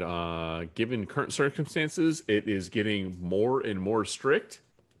 and given current circumstances, it is getting more and more strict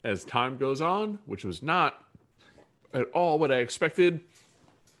as time goes on, which was not at all what I expected.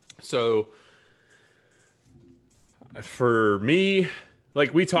 So for me,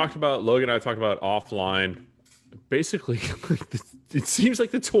 like we talked about, Logan and I talked about offline, basically it seems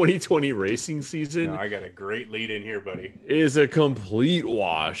like the 2020 racing season No, I got a great lead in here, buddy. is a complete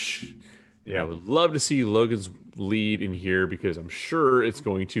wash. Yeah, I would love to see Logan's lead in here because I'm sure it's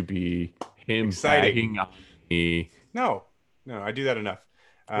going to be him Exciting. bagging on me. No, I do that enough.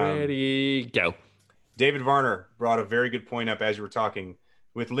 Ready, go. David Varner brought a very good point up as you were talking.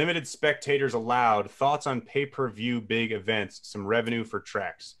 With limited spectators allowed, thoughts on pay-per-view big events, some revenue for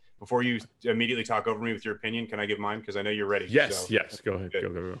tracks. Before you immediately talk over me with your opinion, can I give mine? Because I know you're ready. Yes, So- yes. Go ahead.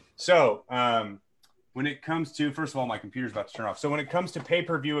 Good. Go. So, when it comes to, first of all, my computer's about to turn off. So when it comes to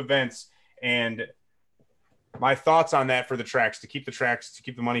pay-per-view events and my thoughts on that for the tracks, to keep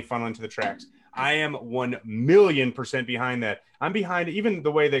the money funneling to the tracks, I am 1,000,000% behind that. I'm behind even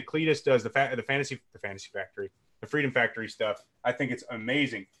the way that Cletus does the Fantasy Factory, the Freedom Factory stuff. I think it's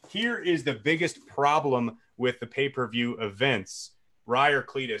amazing. Here is the biggest problem with the pay-per-view events. Rye or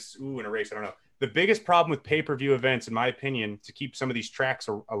Cletus, in a race, I don't know. The biggest problem with pay-per-view events, in my opinion, to keep some of these tracks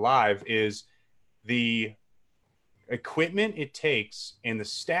alive is the equipment it takes and the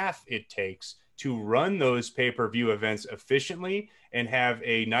staff it takes to run those pay-per-view events efficiently and have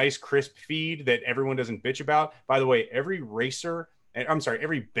a nice crisp feed that everyone doesn't bitch about. By the way, every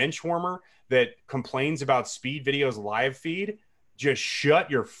bench warmer that complains about Speed Video's live feed, just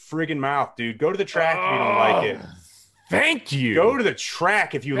shut your friggin' mouth, dude. Go to the track if you don't like it. Thank you. Go to the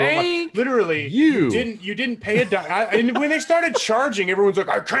track if you don't like. Literally, you. You didn't pay a dime. And when they started charging, everyone's like,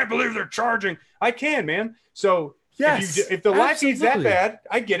 I can't believe they're charging. I can, man. So Yes, if the live feed's that absolutely. bad,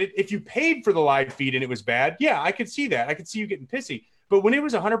 I get it. If you paid for the live feed and it was bad, yeah, I could see that. I could see you getting pissy. But when it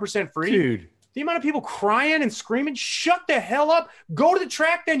was 100% free, Dude. the amount of people crying and screaming, shut the hell up. Go to the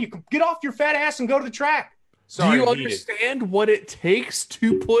track then. You can get off your fat ass and go to the track. Sorry, Do you heated. understand what it takes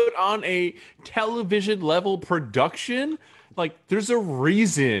to put on a television level production? Like, there's a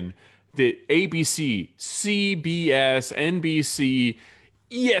reason that ABC, CBS, NBC,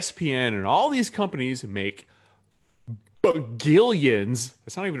 ESPN, and all these companies make bagillions,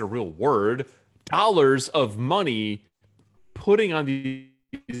 that's not even a real word, dollars of money putting on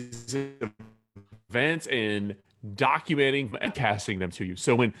these events and documenting and casting them to you.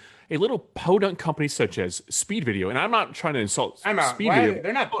 So when a little podunk company such as Speed Video, and I'm not trying to insult I'm out. Speed Why? Video,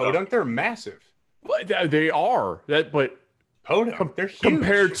 They're not podunk. They're massive. but they are that, but Podunk. They're huge.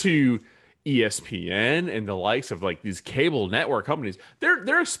 compared to ESPN and the likes of like these cable network companies,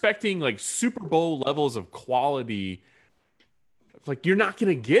 they're expecting like Super Bowl levels of quality. Like, you're not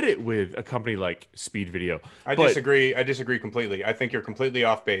going to get it with a company like Speed Video. I disagree. I disagree completely. I think you're completely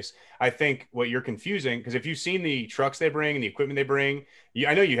off base. I think what you're confusing, because if you've seen the trucks they bring and the equipment they bring,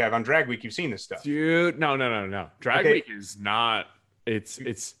 I know you have on Drag Week. You've seen this stuff, Dude, no. Drag Week is not.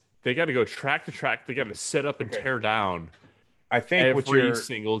 It's they got to go track to track. They got to set up and tear down. I think every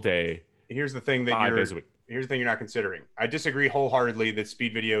single day. Here's the thing that 5 days a week. Here's the thing you're not considering. I disagree wholeheartedly that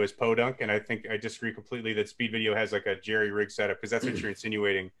Speed Video is podunk, and I think I disagree completely that Speed Video has like a jerry rig setup, because that's what you're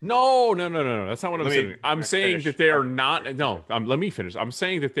insinuating. No. That's not what I'm saying. I'm saying finish. that they are not. No, let me finish. I'm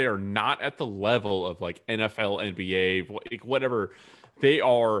saying that they are not at the level of like NFL, NBA, whatever. They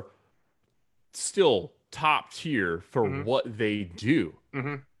are still top tier for what they do.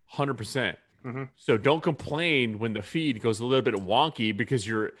 100%. So don't complain when the feed goes a little bit wonky because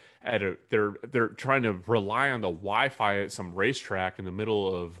you're at they're trying to rely on the Wi-Fi at some racetrack in the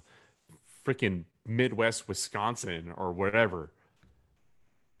middle of freaking Midwest Wisconsin or whatever.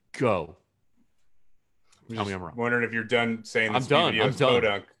 Go. Tell me I'm wrong. Wondering if you're done saying I'm Speed done. Video I'm is done.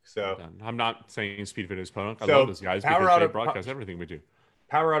 podunk. So I'm not saying Speed Video is podunk. I So, love those guys Power because they Auto- broadcast everything we do.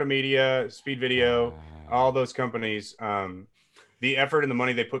 Power Auto Media, Speed Video, all those companies, the effort and the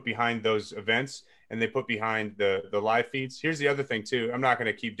money they put behind those events and they put behind the live feeds. Here's the other thing too. I'm not going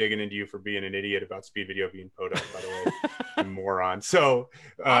to keep digging into you for being an idiot about Speed Video being podunk, by the way, you moron. So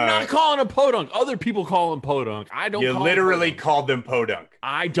I'm not calling them podunk. Other people call them podunk. I don't. You call literally them podunk. called them podunk.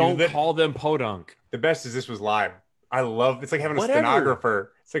 I don't call them podunk. The best is this was live. I love. It's like having a Whatever.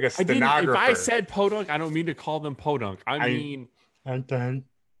 stenographer. It's like a stenographer. If I said podunk, I don't mean to call them podunk. I mean, I'm done.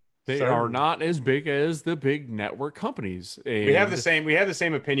 they are not as big as the big network companies. We have the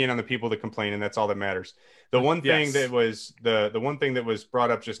same opinion on the people that complain, and that's all that matters. The one thing that was the one thing that was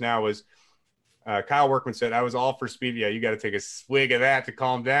brought up just now was Kyle Workman said, "I was all for Speed. Yeah, you got to take a swig of that to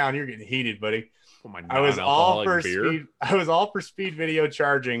calm down. You're getting heated, buddy." I was all for Speed. I was all for Speed Video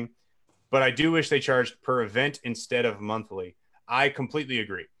charging, but I do wish they charged per event instead of monthly. I completely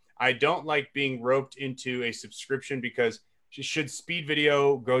agree. I don't like being roped into a subscription because should Speed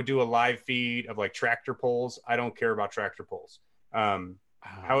Video go do a live feed of like tractor pulls? I don't care about tractor pulls.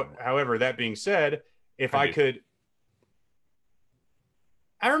 However, that being said, if I could,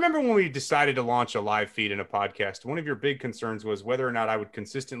 I remember when we decided to launch a live feed in a podcast, one of your big concerns was whether or not I would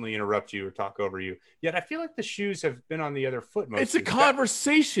consistently interrupt you or talk over you. Yet I feel like the shoes have been on the other foot most. It's a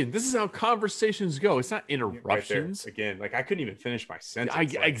conversation. This is how conversations go. It's not interruptions. Right again, like I couldn't even finish my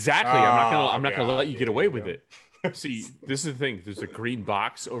sentence. Exactly. I'm not gonna let you get away with it. See, this is the thing. There's a green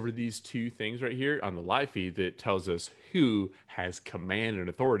box over these two things right here on the live feed that tells us who has command and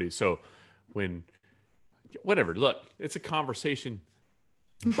authority. So when, whatever, look, it's a conversation,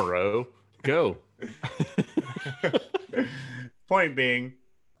 bro. Go. Point being,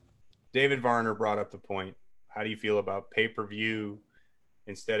 David Varner brought up the point. How do you feel about pay-per-view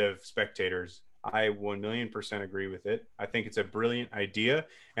instead of spectators? I 1,000,000% agree with it. I think it's a brilliant idea.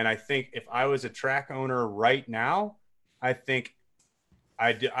 And I think if I was a track owner right now, I think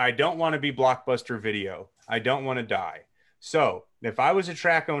I don't want to be Blockbuster Video. I don't want to die. So if I was a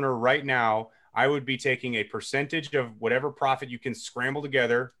track owner right now, I would be taking a percentage of whatever profit you can scramble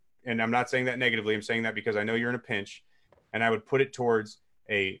together. And I'm not saying that negatively. I'm saying that because I know you're in a pinch. And I would put it towards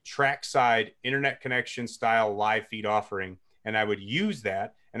a trackside internet connection style live feed offering. And I would use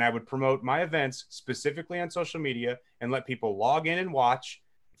that. And I would promote my events specifically on social media and let people log in and watch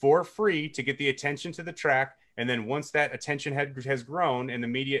for free to get the attention to the track. And then once that attention has grown and the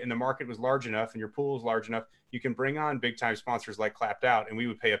media and the market was large enough and your pool is large enough, you can bring on big time sponsors like Clapped Out, and we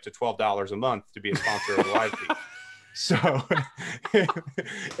would pay up to $12 a month to be a sponsor of the live feed. So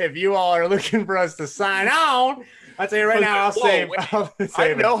if you all are looking for us to sign on, I'll tell you right now, I'll save.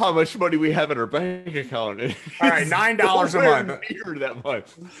 I know how much money we have in our bank account. All right, $9 a month. Near that much.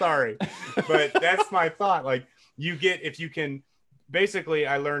 Sorry, but that's my thought. Like you get, if you can, basically,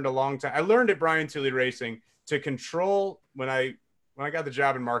 I learned a long time. I learned at Brian Tooley Racing to control when I when I got the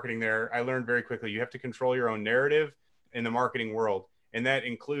job in marketing there, I learned very quickly you have to control your own narrative in the marketing world, and that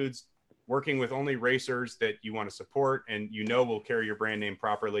includes working with only racers that you want to support and will carry your brand name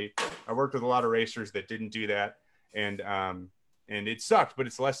properly. I worked with a lot of racers that didn't do that, and it sucked, but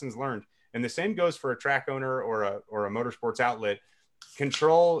it's lessons learned. And the same goes for a track owner or a motorsports outlet.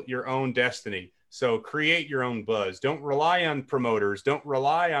 Control your own destiny. So create your own buzz. Don't rely on promoters. Don't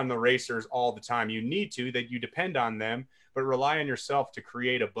rely on the racers all the time. You need to, that you depend on them, but rely on yourself to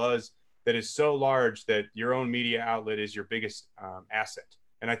create a buzz that is so large that your own media outlet is your biggest asset.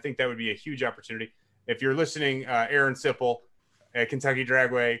 And I think that would be a huge opportunity. If you're listening, Aaron Sipple at Kentucky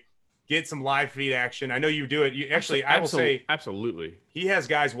Dragway, get some live feed action. I know you do it. I will say, absolutely. He has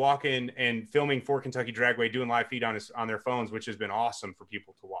guys walking and filming for Kentucky Dragway, doing live feed on their phones, which has been awesome for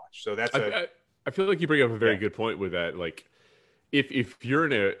people to watch. So that's I feel like you bring up a very good point with that. Like, if you're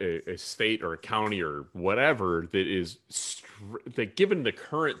in a state or a county or whatever that is that, given the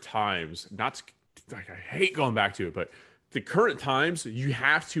current times, I hate going back to it, but the current times, you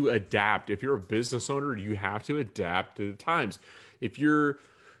have to adapt. If you're a business owner, you have to adapt to the times. If your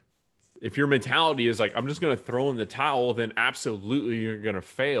mentality is like, I'm just going to throw in the towel, then absolutely you're going to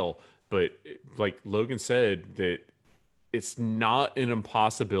fail. But like Logan said, that it's not an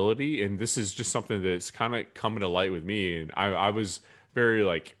impossibility. And this is just something that's kind of coming to light with me. And I was very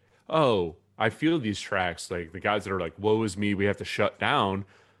like, oh, I feel these tracks, like the guys that are like, woe is me, we have to shut down.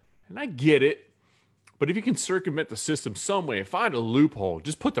 And I get it. But if you can circumvent the system some way, find a loophole,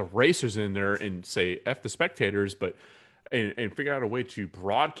 just put the racers in there and say F the spectators, but and figure out a way to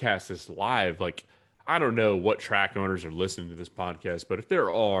broadcast this live. Like, I don't know what track owners are listening to this podcast, but if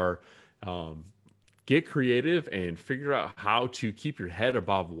there are, get creative and figure out how to keep your head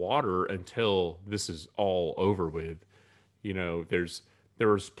above water until this is all over with.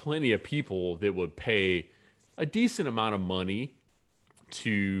 There's plenty of people that would pay a decent amount of money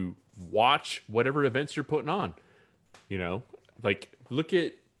to watch whatever events you're putting on. Like, look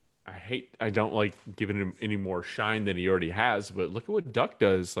at, I don't like giving him any more shine than he already has, but look at what Duck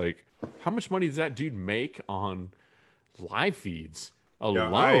does. Like, how much money does that dude make on live feeds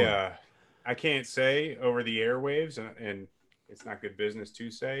alone? I can't say over the airwaves, and it's not good business to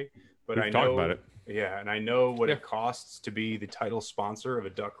say, but We've talked about it. Yeah, and I know what it costs to be the title sponsor of a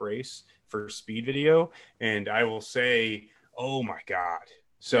duck race for Speed Video, and I will say, oh my God.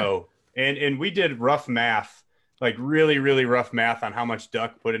 So, and we did rough math, like really, really rough math on how much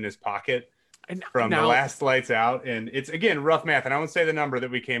Duck put in his pocket from the last lights out. And it's, again, rough math, and I won't say the number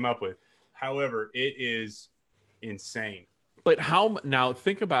that we came up with. However, it is insane. But now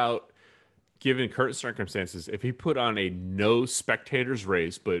think about, given current circumstances, if he put on a no spectators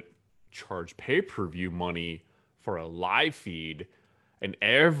race, but charge pay-per-view money for a live feed, and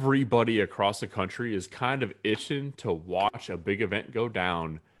everybody across the country is kind of itching to watch a big event go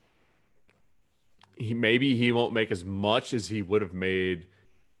down, maybe he won't make as much as he would have made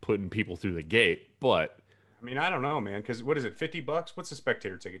putting people through the gate. But I mean, I don't know, man, because what is it, $50? What's a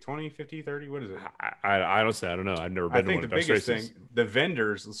spectator ticket? 20, 50, 30? What is it? I honestly, I don't know. I've never been to one of the biggest thing, the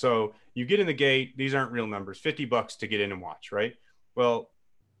vendors. So you get in the gate, these aren't real numbers, $50 to get in and watch, right? Well,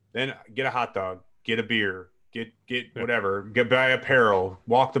 then get a hot dog, get a beer, get whatever, buy apparel,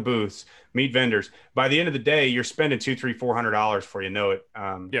 walk the booths, meet vendors. By the end of the day, you're spending $200-$400 before you know it.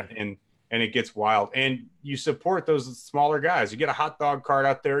 And it gets wild. And you support those smaller guys. You get a hot dog cart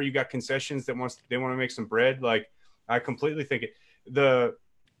out there. You got concessions they want to make some bread. Like, I completely think the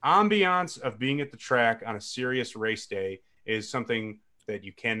ambiance of being at the track on a serious race day is something that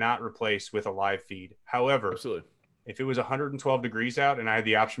you cannot replace with a live feed. However, absolutely, if it was 112 degrees out and I had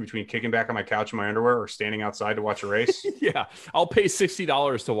the option between kicking back on my couch in my underwear or standing outside to watch a race, yeah, I'll pay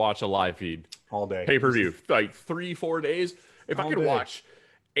 $60 to watch a live feed all day, pay-per-view, like 3-4 days. If I could watch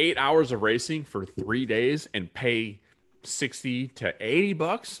 8 hours of racing for 3 days and pay $60 to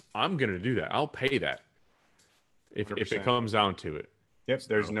 $80, I'm gonna do that. I'll pay that if it comes down to it. Yep,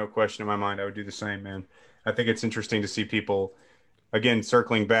 there's no question in my mind. I would do the same, man. I think it's interesting to see people, again,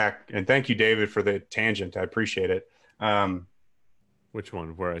 circling back. And thank you, David, for the tangent. I appreciate it. Which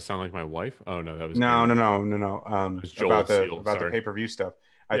one? Where I sound like my wife? Oh no, that was no. About the pay-per-view stuff.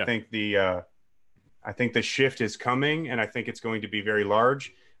 I think the shift is coming, and I think it's going to be very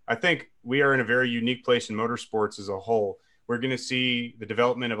large. I think we are in a very unique place in motorsports as a whole. We're going to see the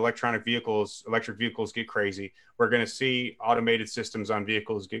development of electric vehicles get crazy. We're going to see automated systems on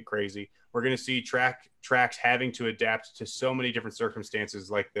vehicles get crazy. We're going to see tracks having to adapt to so many different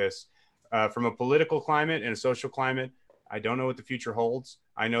circumstances like this. From a political climate and a social climate, I don't know what the future holds.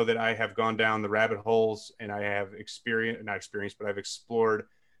 I know that I have gone down the rabbit holes, and I have I've explored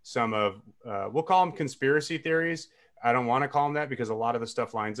some of, we'll call them conspiracy theories. I don't want to call them that because a lot of the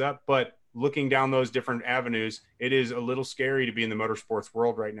stuff lines up, but looking down those different avenues, it is a little scary to be in the motorsports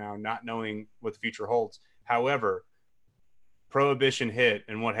world right now, not knowing what the future holds. However, Prohibition hit,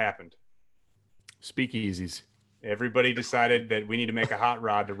 and what happened? Speakeasies. Everybody decided that we need to make a hot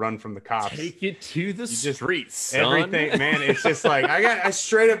rod to run from the cops. Take it to the streets, son. Everything, man. It's just like I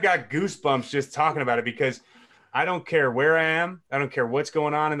straight up got goosebumps just talking about it because I don't care where I am. I don't care what's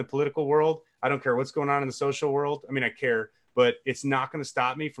going on in the political world. I don't care what's going on in the social world. I mean, I care, but it's not going to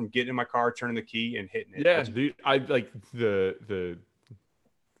stop me from getting in my car, turning the key, and hitting it. Yeah, dude. I like the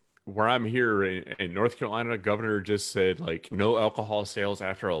where I'm here in North Carolina. Governor just said like no alcohol sales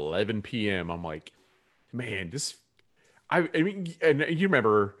after 11 p.m. I'm like, man, this. I mean, and you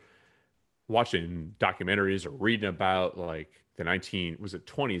remember watching documentaries or reading about like the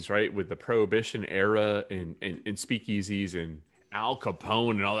 20s, right, with the Prohibition era and speakeasies and Al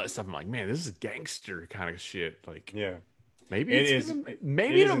Capone and all that stuff. I'm like, man, this is gangster kind of shit. Like, yeah. Maybe It it'll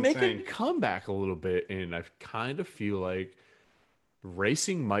is make insane. a comeback a little bit, and I kind of feel like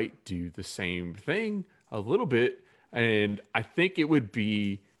racing might do the same thing a little bit. And I think it would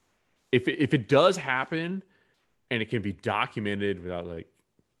be if it does happen, and it can be documented without like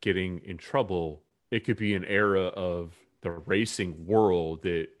getting in trouble. It could be an era of the racing world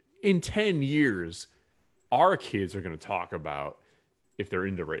that in 10 years, our kids are going to talk about if they're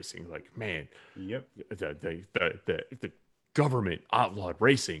into racing. Like, man, Yep. the government outlawed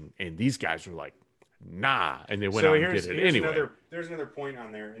racing, and these guys were like, nah, and they went So out and did it anyway. There's another point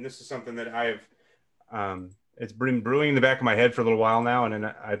on there, and this is something that I've it's been brewing in the back of my head for a little while now, and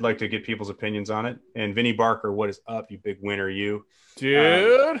I'd like to get people's opinions on it. And Vinnie Barker, what is up, you big winner, you?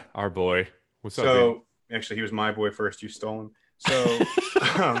 Dude, our boy. What's up? So actually, he was my boy first. You stole him. So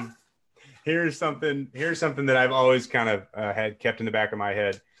here's something that I've always kind of had kept in the back of my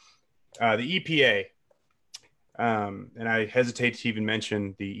head. The EPA, and I hesitate to even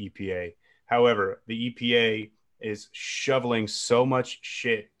mention the EPA. However, the EPA is shoveling so much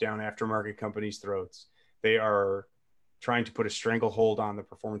shit down aftermarket companies' throats. They are trying to put a stranglehold on the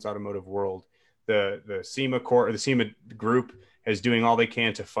performance automotive world. The SEMA core, the SEMA group, is doing all they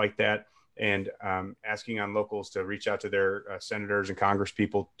can to fight that, and asking on locals to reach out to their senators and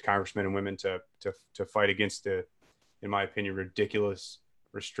congressmen and women to fight against the, in my opinion, ridiculous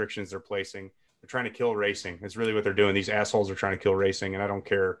restrictions they're placing. They're trying to kill racing. That's really what they're doing. These assholes are trying to kill racing, and I don't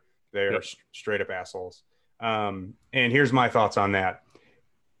care. They are straight up assholes. And here's my thoughts on that.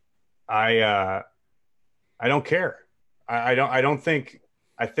 I don't care. I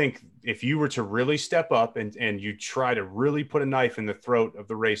think if you were to really step up and you try to really put a knife in the throat of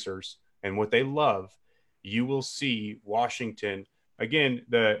the racers and what they love, you will see Washington again.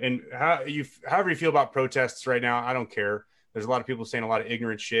 However you feel about protests right now, I don't care. There's a lot of people saying a lot of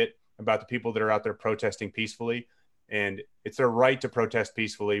ignorant shit about the people that are out there protesting peacefully, and it's their right to protest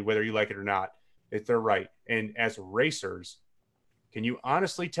peacefully, whether you like it or not. It's their right. And as racers, can you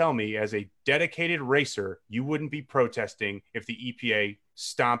honestly tell me, as a dedicated racer, you wouldn't be protesting if the EPA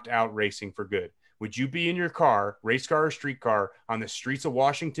stomped out racing for good? Would you be in your car, race car or street car, on the streets of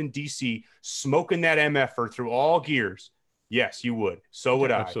Washington, D.C., smoking that MFer through all gears? Yes, you would. So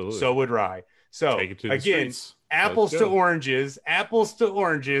would I. Absolutely. So would Rye. So, Take it to the again, streets. apples Let's to go.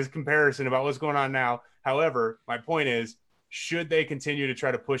 oranges comparison about what's going on now. However, my point is, should they continue to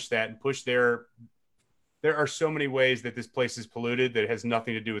try to push that and push there are so many ways that this place is polluted that has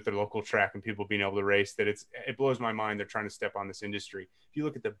nothing to do with their local track and people being able to race, that it blows my mind they're trying to step on this industry. If you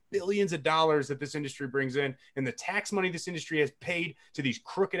look at the billions of dollars that this industry brings in and the tax money this industry has paid to these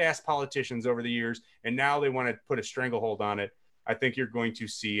crooked ass politicians over the years, and now they want to put a stranglehold on it, I think you're going to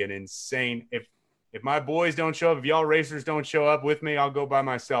see an insane, if my boys don't show up, if y'all racers don't show up with me, I'll go by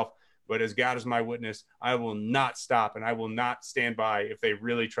myself. But as God is my witness, I will not stop, and I will not stand by if they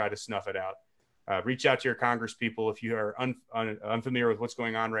really try to snuff it out. Reach out to your Congress people if you are unfamiliar with what's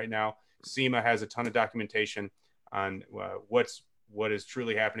going on right now. SEMA has a ton of documentation on what is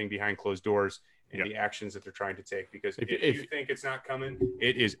truly happening behind closed doors and the actions that they're trying to take. Because if you think it's not coming,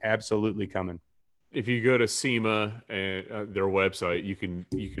 it is absolutely coming. If you go to SEMA and their website, you can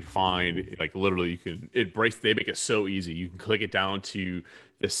find, like, literally they make it so easy. You can click it down to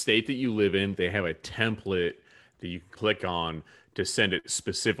the state that you live in. They have a template that you can click on to send it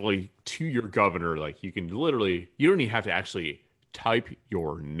specifically to your governor. Like, you can literally, you don't even have to actually type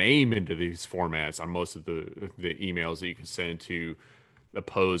your name into these formats on most of the emails that you can send to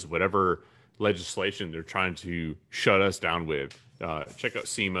oppose whatever legislation they're trying to shut us down with. Check out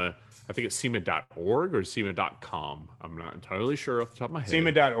SEMA. I think it's SEMA.org or SEMA.com. I'm not entirely sure off the top of my head.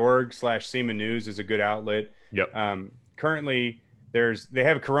 SEMA.org/SEMA News is a good outlet. Yep. Currently, They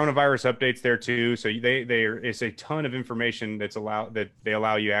have coronavirus updates there too. So it's a ton of information that they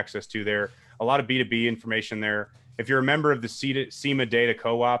allow you access to there. A lot of B2B information there. If you're a member of the SEMA Data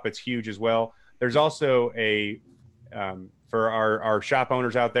Co-op, it's huge as well. There's also for our shop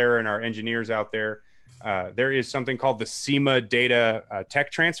owners out there and our engineers out there, there is something called the SEMA Data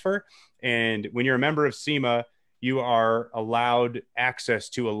Tech Transfer. And when you're a member of SEMA, you are allowed access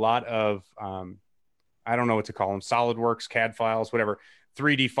to a lot of, I don't know what to call them, SolidWorks, CAD files, whatever,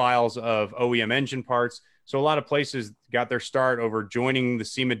 3D files of OEM engine parts. So a lot of places got their start over joining the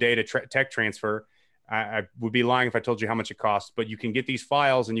SEMA Data Tech Transfer. I would be lying if I told you how much it costs, but you can get these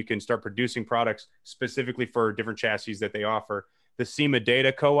files and you can start producing products specifically for different chassis that they offer. The SEMA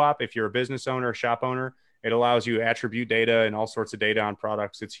Data Co-op, if you're a business owner, a shop owner, it allows you attribute data and all sorts of data on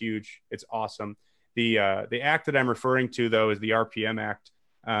products. It's huge. It's awesome. The act that I'm referring to, though, is the RPM Act.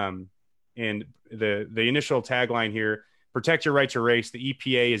 And the initial tagline here, protect your right to race. The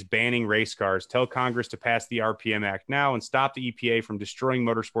EPA is banning race cars. Tell Congress to pass the RPM Act now and stop the EPA from destroying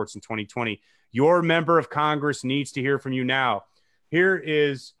motorsports in 2020. Your member of Congress needs to hear from you now. Here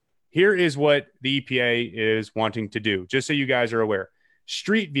is what the EPA is wanting to do, just so you guys are aware.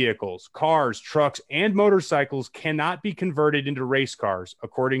 Street vehicles, cars, trucks, and motorcycles cannot be converted into race cars,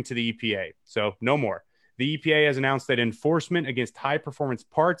 according to the EPA. So no more. The EPA has announced that enforcement against high-performance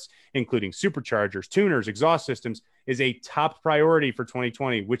parts, including superchargers, tuners, exhaust systems, is a top priority for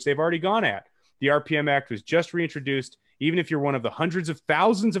 2020, which they've already gone at. The RPM Act was just reintroduced. Even if you're one of the hundreds of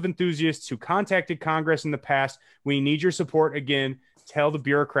thousands of enthusiasts who contacted Congress in the past, we need your support again. Tell the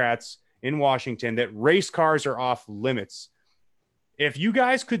bureaucrats in Washington that race cars are off limits. If you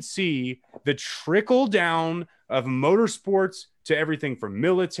guys could see the trickle down of motorsports to everything from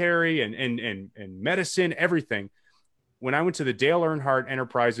military and medicine, everything. When I went to the Dale Earnhardt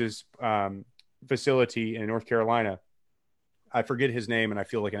Enterprises facility in North Carolina, I forget his name and I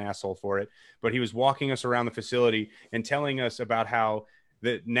feel like an asshole for it, but he was walking us around the facility and telling us about how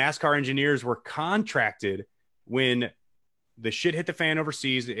the NASCAR engineers were contracted when the shit hit the fan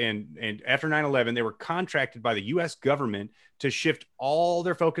overseas. And after 9/11, they were contracted by the US government to shift all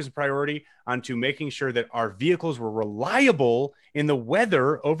their focus and priority onto making sure that our vehicles were reliable in the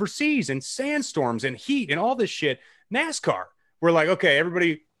weather overseas and sandstorms and heat and all this shit. NASCAR, we're like, okay,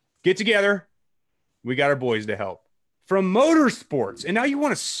 everybody get together. We got our boys to help. From motorsports. And now you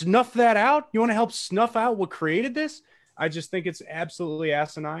want to snuff that out? You want to help snuff out what created this? I just think it's absolutely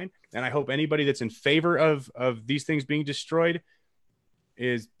asinine. And I hope anybody that's in favor of these things being destroyed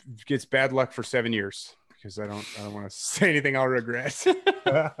gets bad luck for 7 years, because I don't want to say anything I'll regret. So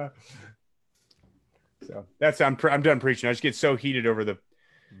I'm done preaching. I just get so heated over it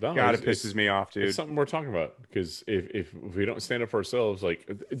pisses me off, dude. It's something we're talking about, because if we don't stand up for ourselves,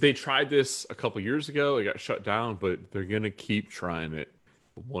 like they tried this a couple years ago, it got shut down, but they're gonna keep trying it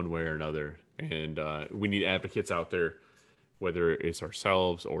one way or another. And we need advocates out there, whether it's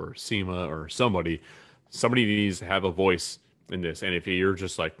ourselves or SEMA or somebody needs to have a voice in this. And if you're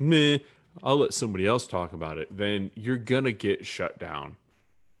just like, meh, I'll let somebody else talk about it, then you're gonna get shut down.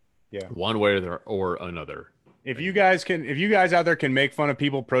 Yeah, one way or another. If you guys out there can make fun of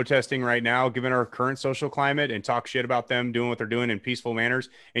people protesting right now, given our current social climate, and talk shit about them doing what they're doing in peaceful manners,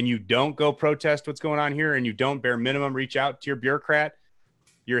 and you don't go protest what's going on here, and you don't bare minimum reach out to your bureaucrat,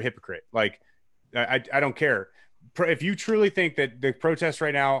 you're a hypocrite. Like, I don't care. If you truly think that the protests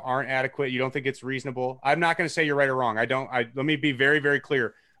right now aren't adequate, you don't think it's reasonable, I'm not going to say you're right or wrong. Let me be very, very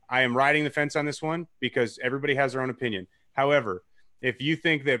clear. I am riding the fence on this one because everybody has their own opinion. However, if you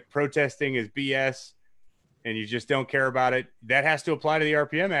think that protesting is BS and you just don't care about it, that has to apply to the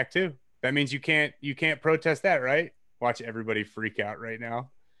RPM Act too. That means you can't protest that, right? Watch everybody freak out right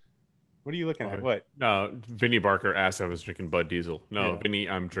now. What are you looking at? What? No, Vinny Barker asked if I was drinking Bud Diesel. No, yeah. Vinny,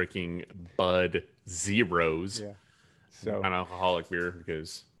 I'm drinking Bud Zeros. Yeah. So non-alcoholic beer,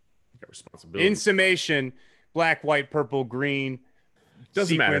 because I got responsibility. In summation, black, white, purple, green.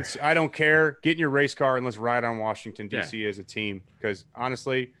 Doesn't sequence. Matter. I don't care. Get in your race car and let's ride on Washington, D.C. as a team. Because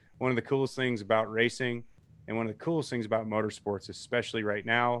honestly, one of the coolest things about racing and one of the coolest things about motorsports, especially right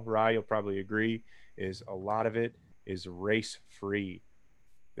now, Rye, you'll probably agree, is a lot of it is race-free.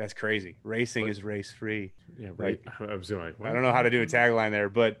 That's crazy. Racing is race-free. Yeah, right. I was like, I don't know how to do a tagline there,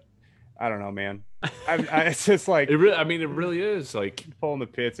 but I don't know, man. It's just like it really is like pulling the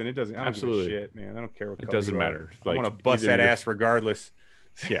pits, and it doesn't. I don't absolutely give a shit, man. I don't care what. It doesn't matter. Like, I want to bust that ass regardless.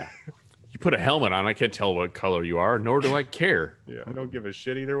 Yeah. You put a helmet on, I can't tell what color you are, nor do I care. Yeah, I don't give a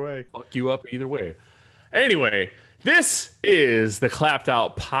shit either way. Fuck you up either way. Anyway, this is the Clapped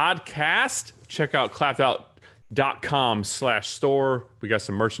Out Podcast. Check out clappedout.com/store. We got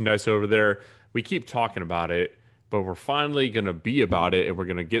some merchandise over there. We keep talking about it, but we're finally going to be about it, and we're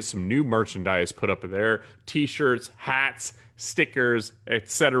going to get some new merchandise put up there. T-shirts, hats, stickers,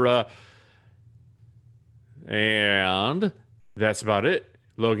 etc. And that's about it.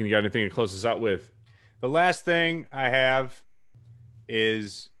 Logan, you got anything to close us out with? The last thing I have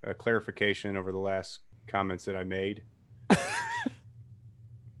is a clarification over the last comments that I made.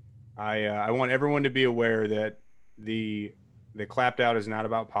 I want everyone to be aware that the Clapped Out is not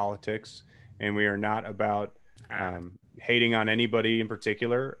about politics, and we are not about hating on anybody in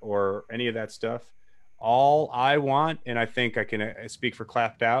particular or any of that stuff. All I want, and I think I can speak for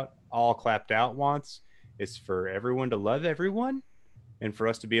Clapped Out, all Clapped Out wants is for everyone to love everyone and for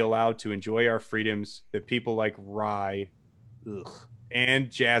us to be allowed to enjoy our freedoms that people like Rye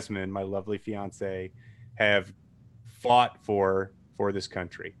and Jasmine, my lovely fiance, have fought for this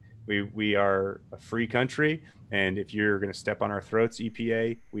country. We are a free country, and if you're going to step on our throats,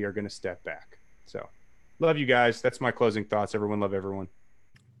 EPA, we are going to step back. So love you guys. That's my closing thoughts. Everyone love everyone.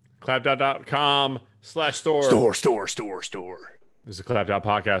 Clapped.com/store. Store. This is a Clapped Out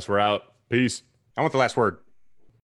podcast. We're out. Peace. I want the last word.